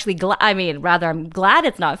mean, I'm actually glad. I mean, rather, I'm glad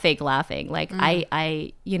it's not fake laughing. Like,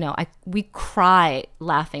 we cry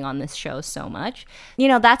laughing on this show so much. You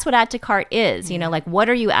know, that's what Add to Cart is. You know, like, what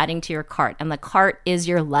are you adding to your cart? And the cart is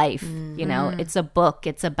your life. You know, it's a book.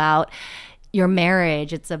 It's about your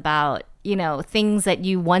marriage. It's about, you know, things that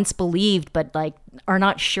you once believed but like are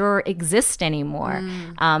not sure exist anymore.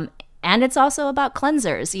 And it's also about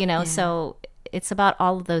cleansers. You know, so it's about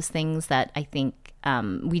all of those things that I think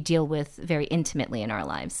we deal with very intimately in our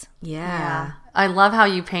lives. Yeah. I love how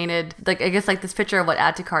you painted, like, I guess, like this picture of what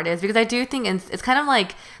add to cart is, because I do think it's kind of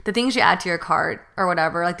like the things you add to your cart or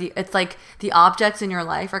whatever, like it's like the objects in your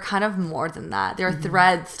life are kind of more than that. There are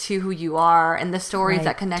threads to who you are and the stories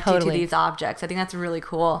that connect you to these objects. I think that's really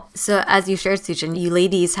cool. So as you shared, SuChin, you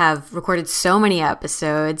ladies have recorded so many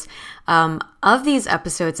episodes. Of these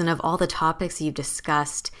episodes and of all the topics you've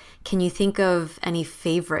discussed, can you think of any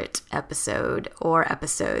favorite episode or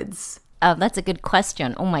episodes? Oh, that's a good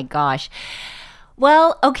question. Oh my gosh.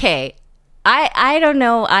 Well, okay. I don't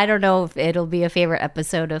know. I don't know if it'll be a favorite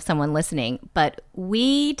episode of someone listening, but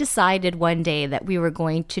we decided one day that we were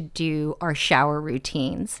going to do our shower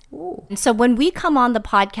routines. And so when we come on the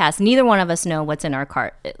podcast, neither one of us know what's in our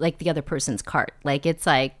cart, like the other person's cart. Like it's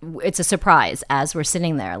a surprise as we're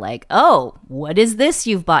sitting there like, oh, what is this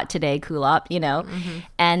you've bought today, Kulap, you know?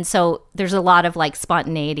 And so there's a lot of like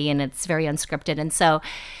spontaneity and it's very unscripted. And so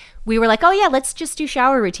we were like, oh yeah, let's just do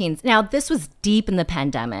shower routines. Now, this was deep in the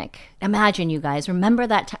pandemic. Imagine, you guys, remember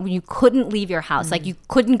that time when you couldn't leave your house, like you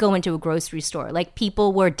couldn't go into a grocery store, like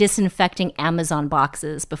people were disinfecting Amazon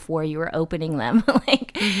boxes before you were opening them.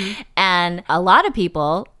 And a lot of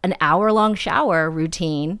people, an hour-long shower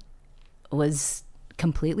routine was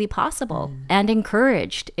completely possible and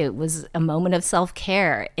encouraged. It was a moment of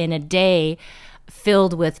self-care in a day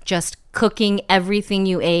filled with just cooking everything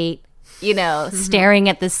you ate, you know, staring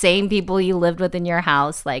at the same people you lived with in your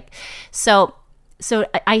house. Like, so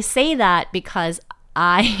I say that because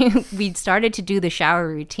we started to do the shower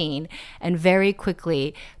routine and very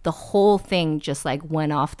quickly the whole thing just like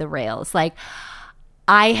went off the rails. Like,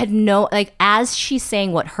 I had as she's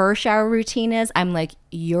saying what her shower routine is, I'm like,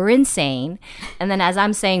 you're insane. And then as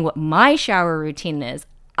I'm saying what my shower routine is,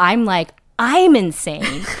 I'm like, I'm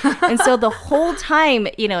insane. And so the whole time,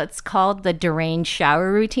 it's called the deranged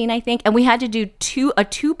shower routine, I think. And we had to do a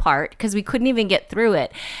two-part because we couldn't even get through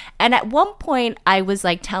it. And at one point, I was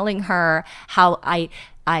like telling her how I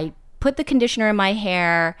put the conditioner in my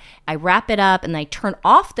hair, I wrap it up, and I turn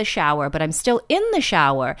off the shower, but I'm still in the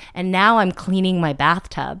shower, and now I'm cleaning my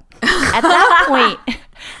bathtub. At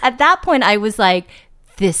that point, I was like,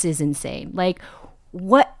 this is insane. Like,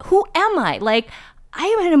 who am I? Like, I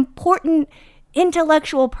am an important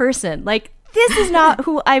intellectual person. Like, this is not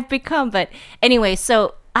who I've become. But anyway,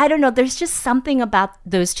 so I don't know. There's just something about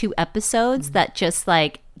those 2 episodes that just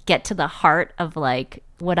like get to the heart of like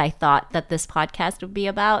what I thought that this podcast would be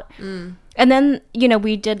about. And then,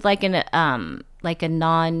 we did like a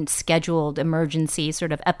non-scheduled emergency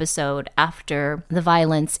sort of episode after the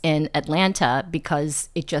violence in Atlanta because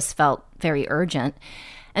it just felt very urgent.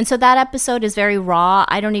 And so that episode is very raw.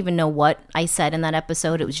 I don't even know what I said in that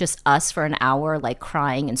episode. It was just us for an hour, like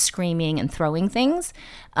crying and screaming and throwing things.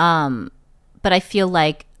 But I feel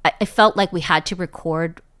like I felt like we had to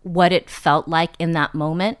record what it felt like in that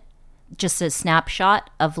moment. Just a snapshot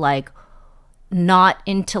of like not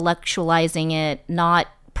intellectualizing it, not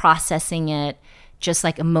processing it, just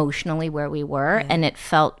like emotionally where we were. Right. And it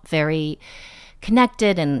felt very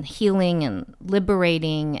connected and healing and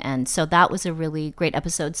liberating. And so that was a really great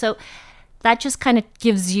episode. So that just kind of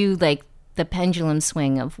gives you like the pendulum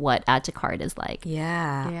swing of what Add to Cart is like.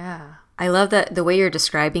 Yeah. I love that the way you're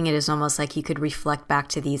describing it is almost like you could reflect back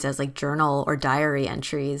to these as like journal or diary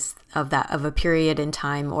entries of a period in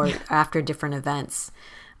time or after different events,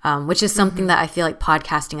 which is something that I feel like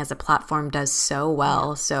podcasting as a platform does so well.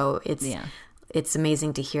 Yeah. So it's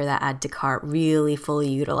amazing to hear that Add to Cart really fully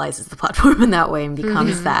utilizes the platform in that way and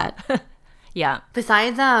becomes that. Yeah.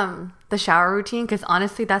 Besides the shower routine, because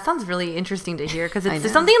honestly, that sounds really interesting to hear because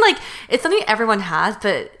it's something everyone has,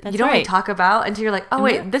 but you don't really talk about until you're like, oh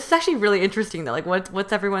wait, this is actually really interesting though. Like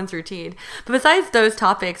what's everyone's routine? But besides those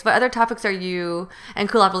topics, what other topics are you and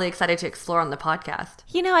Kulap really excited to explore on the podcast?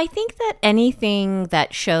 I think that anything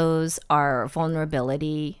that shows our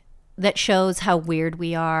vulnerability, that shows how weird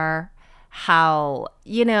we are, how,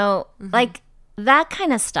 like that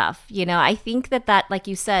kind of stuff, I think that, like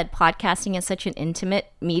you said, podcasting is such an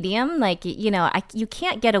intimate medium. Like, you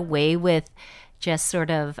can't get away with just sort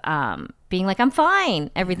of being like, I'm fine.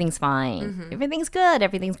 Everything's fine. Everything's good.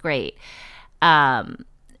 Everything's great.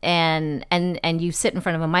 And you sit in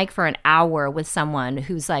front of a mic for an hour with someone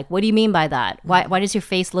who's like, what do you mean by that? Why does your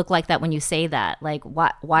face look like that when you say that? Like,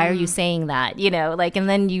 why are you saying that? And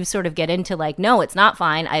then you sort of get into like, no, it's not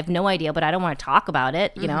fine. I have no idea, but I don't want to talk about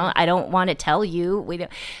it. I don't want to tell you.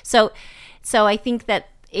 So I think that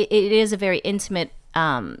it is a very intimate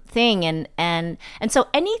thing. And so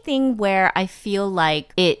anything where I feel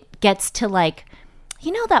like it gets to like,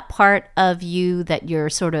 that part of you that you're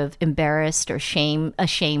sort of embarrassed or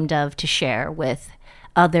ashamed of to share with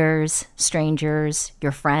others, strangers,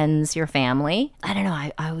 your friends, your family. I don't know.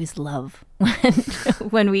 I always love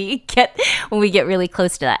when we get really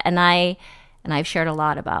close to that. And I've shared a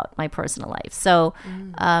lot about my personal life. So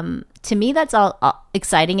to me, that's all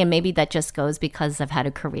exciting. And maybe that just goes because I've had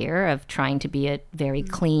a career of trying to be a very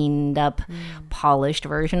cleaned up, polished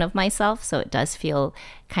version of myself. So it does feel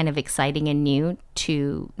kind of exciting and new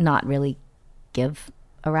to not really give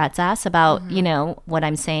a rat's ass about, what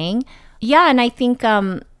I'm saying. Yeah. And I think,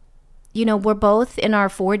 we're both in our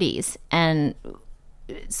 40s, and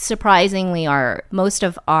surprisingly, most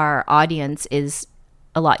of our audience is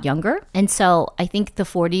a lot younger. And so I think the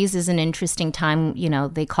 40s is an interesting time.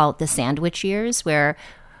 They call it the sandwich years, where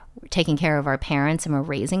we're taking care of our parents and we're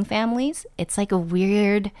raising families. It's like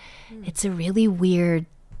it's a really weird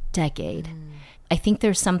decade. I think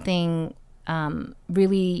there's something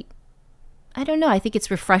really, I don't know, I think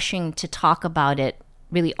it's refreshing to talk about it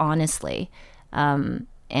really honestly.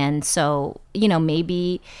 And so,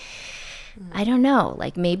 maybe, I don't know,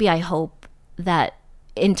 like maybe I hope that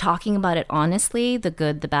in talking about it honestly, the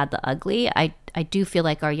good, the bad, the ugly, I do feel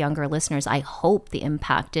like our younger listeners, I hope the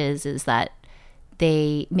impact is that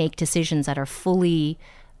they make decisions that are fully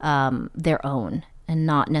their own and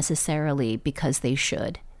not necessarily because they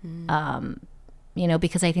should.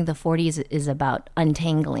 Because I think the 40s is about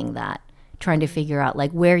untangling that, trying to figure out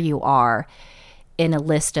like where you are in a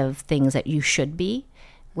list of things that you should be,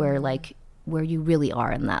 where like where you really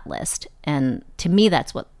are in that list. And to me,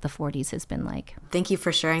 that's what the 40s has been like. Thank you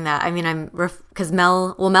for sharing that. I mean, because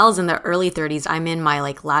Mel's in the early 30s. I'm in my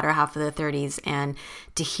like latter half of the 30s, and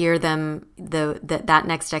to hear them that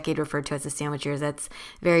next decade referred to as the sandwich years, that's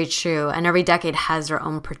very true. And every decade has their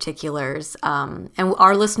own particulars. And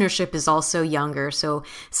our listenership is also younger. So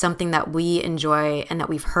something that we enjoy and that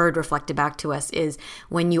we've heard reflected back to us is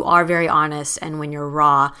when you are very honest and when you're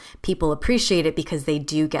raw, people appreciate it because they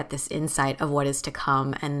do get this insight of what is to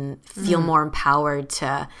come and feel more empowered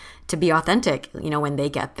to be authentic, when they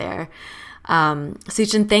get there.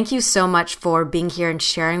 SuChin, thank you so much for being here and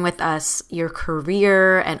sharing with us your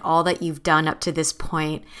career and all that you've done up to this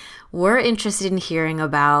point. We're interested in hearing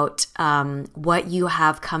about what you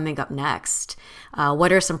have coming up next.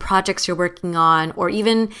 What are some projects you're working on, or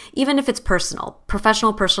even if it's personal,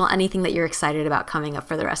 professional, anything that you're excited about coming up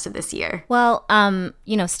for the rest of this year? Well,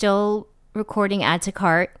 still recording Add to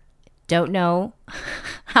Cart. Don't know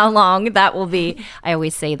how long that will be. I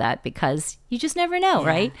always say that because you just never know,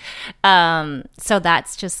 right? So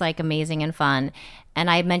that's just like amazing and fun. And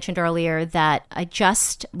I mentioned earlier that I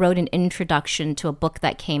just wrote an introduction to a book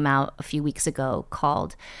that came out a few weeks ago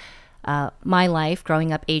called My Life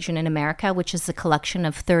Growing Up Asian in America, which is a collection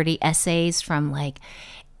of 30 essays from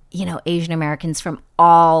Asian Americans from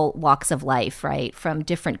all walks of life, right? From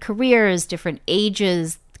different careers, different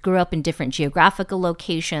ages, grew up in different geographical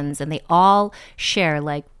locations, and they all share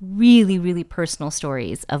like really, really personal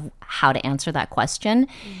stories of how to answer that question.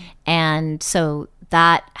 And so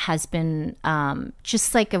that has been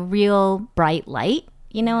just like a real bright light,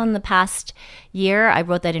 in the past year. I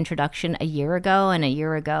wrote that introduction a year ago, and a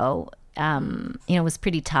year ago, it was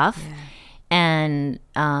pretty tough. And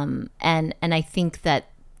I think that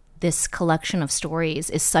this collection of stories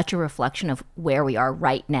is such a reflection of where we are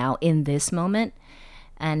right now in this moment.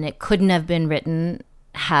 And it couldn't have been written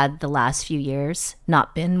had the last few years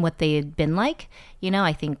not been what they had been like.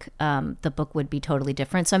 I think the book would be totally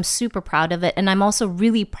different. So I'm super proud of it. And I'm also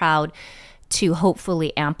really proud to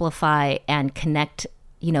hopefully amplify and connect,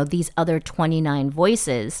 these other 29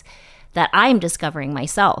 voices that I'm discovering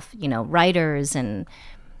myself, writers and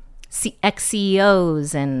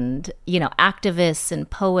ex-CEOs and, activists and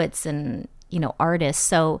poets and, artists.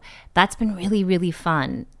 So that's been really, really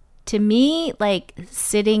fun. To me, like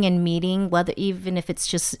sitting and meeting, even if it's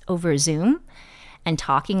just over Zoom and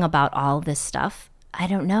talking about all this stuff, I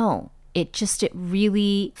don't know. It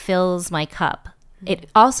really fills my cup. It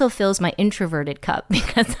also fills my introverted cup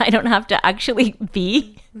because I don't have to actually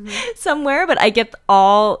be somewhere, but I get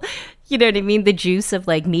all, the juice of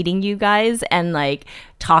like meeting you guys and like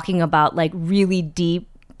talking about like really deep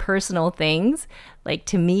personal things. Like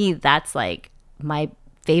to me, that's like my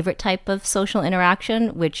favorite type of social interaction,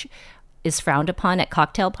 which is frowned upon at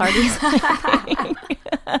cocktail parties.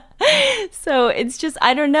 So it's just,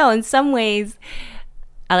 I don't know, in some ways,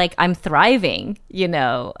 I'm thriving, in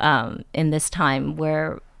this time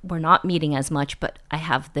where we're not meeting as much, but I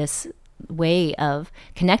have this way of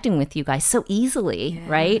connecting with you guys so easily,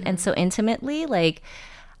 right? And so intimately, I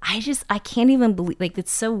can't even believe,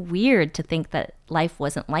 it's so weird to think that life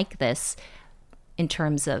wasn't like this in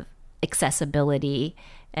terms of accessibility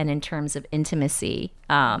and in terms of intimacy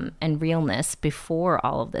and realness before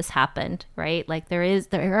all of this happened, right?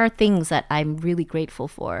 There are things that I'm really grateful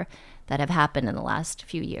for that have happened in the last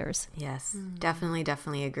few years. Yes, definitely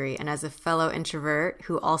agree. And as a fellow introvert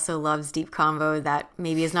who also loves deep convo that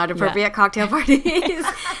maybe is not appropriate at cocktail parties,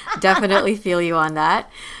 definitely feel you on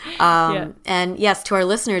that. And yes, to our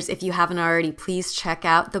listeners, if you haven't already, please check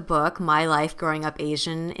out the book, My Life Growing Up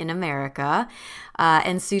Asian in America.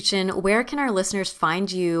 And SuChin, where can our listeners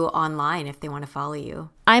find you online if they want to follow you?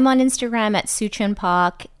 I'm on Instagram at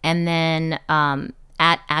SuChinPok, and then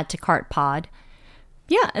at Add to Cart Pod.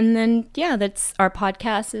 And then that's our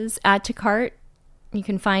podcast is Add to Cart. You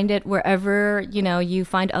can find it wherever you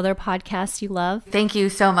find other podcasts you love. Thank you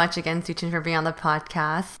so much again, SuChin, for being on the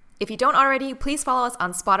podcast. If you don't already, please follow us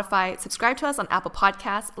on Spotify, subscribe to us on Apple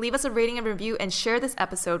Podcasts, leave us a rating and review, and share this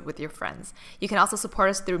episode with your friends. You can also support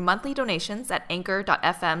us through monthly donations at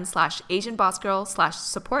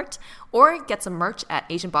anchor.fm/AsianBossGirl/support or get some merch at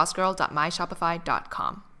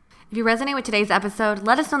AsianBossGirl.myshopify.com. If you resonate with today's episode,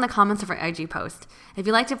 let us know in the comments of our IG post. If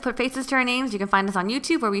you'd like to put faces to our names, you can find us on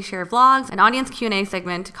YouTube where we share vlogs, an audience Q&A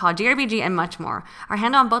segment called GRBG, and much more. Our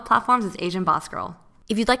handle on both platforms is Asian Boss Girl.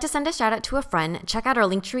 If you'd like to send a shout out to a friend, check out our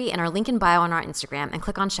Linktree and our link in bio on our Instagram and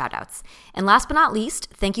click on shoutouts. And last but not least,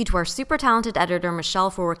 thank you to our super talented editor, Michelle,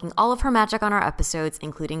 for working all of her magic on our episodes,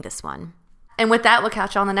 including this one. And with that, we'll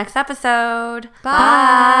catch you on the next episode. Bye.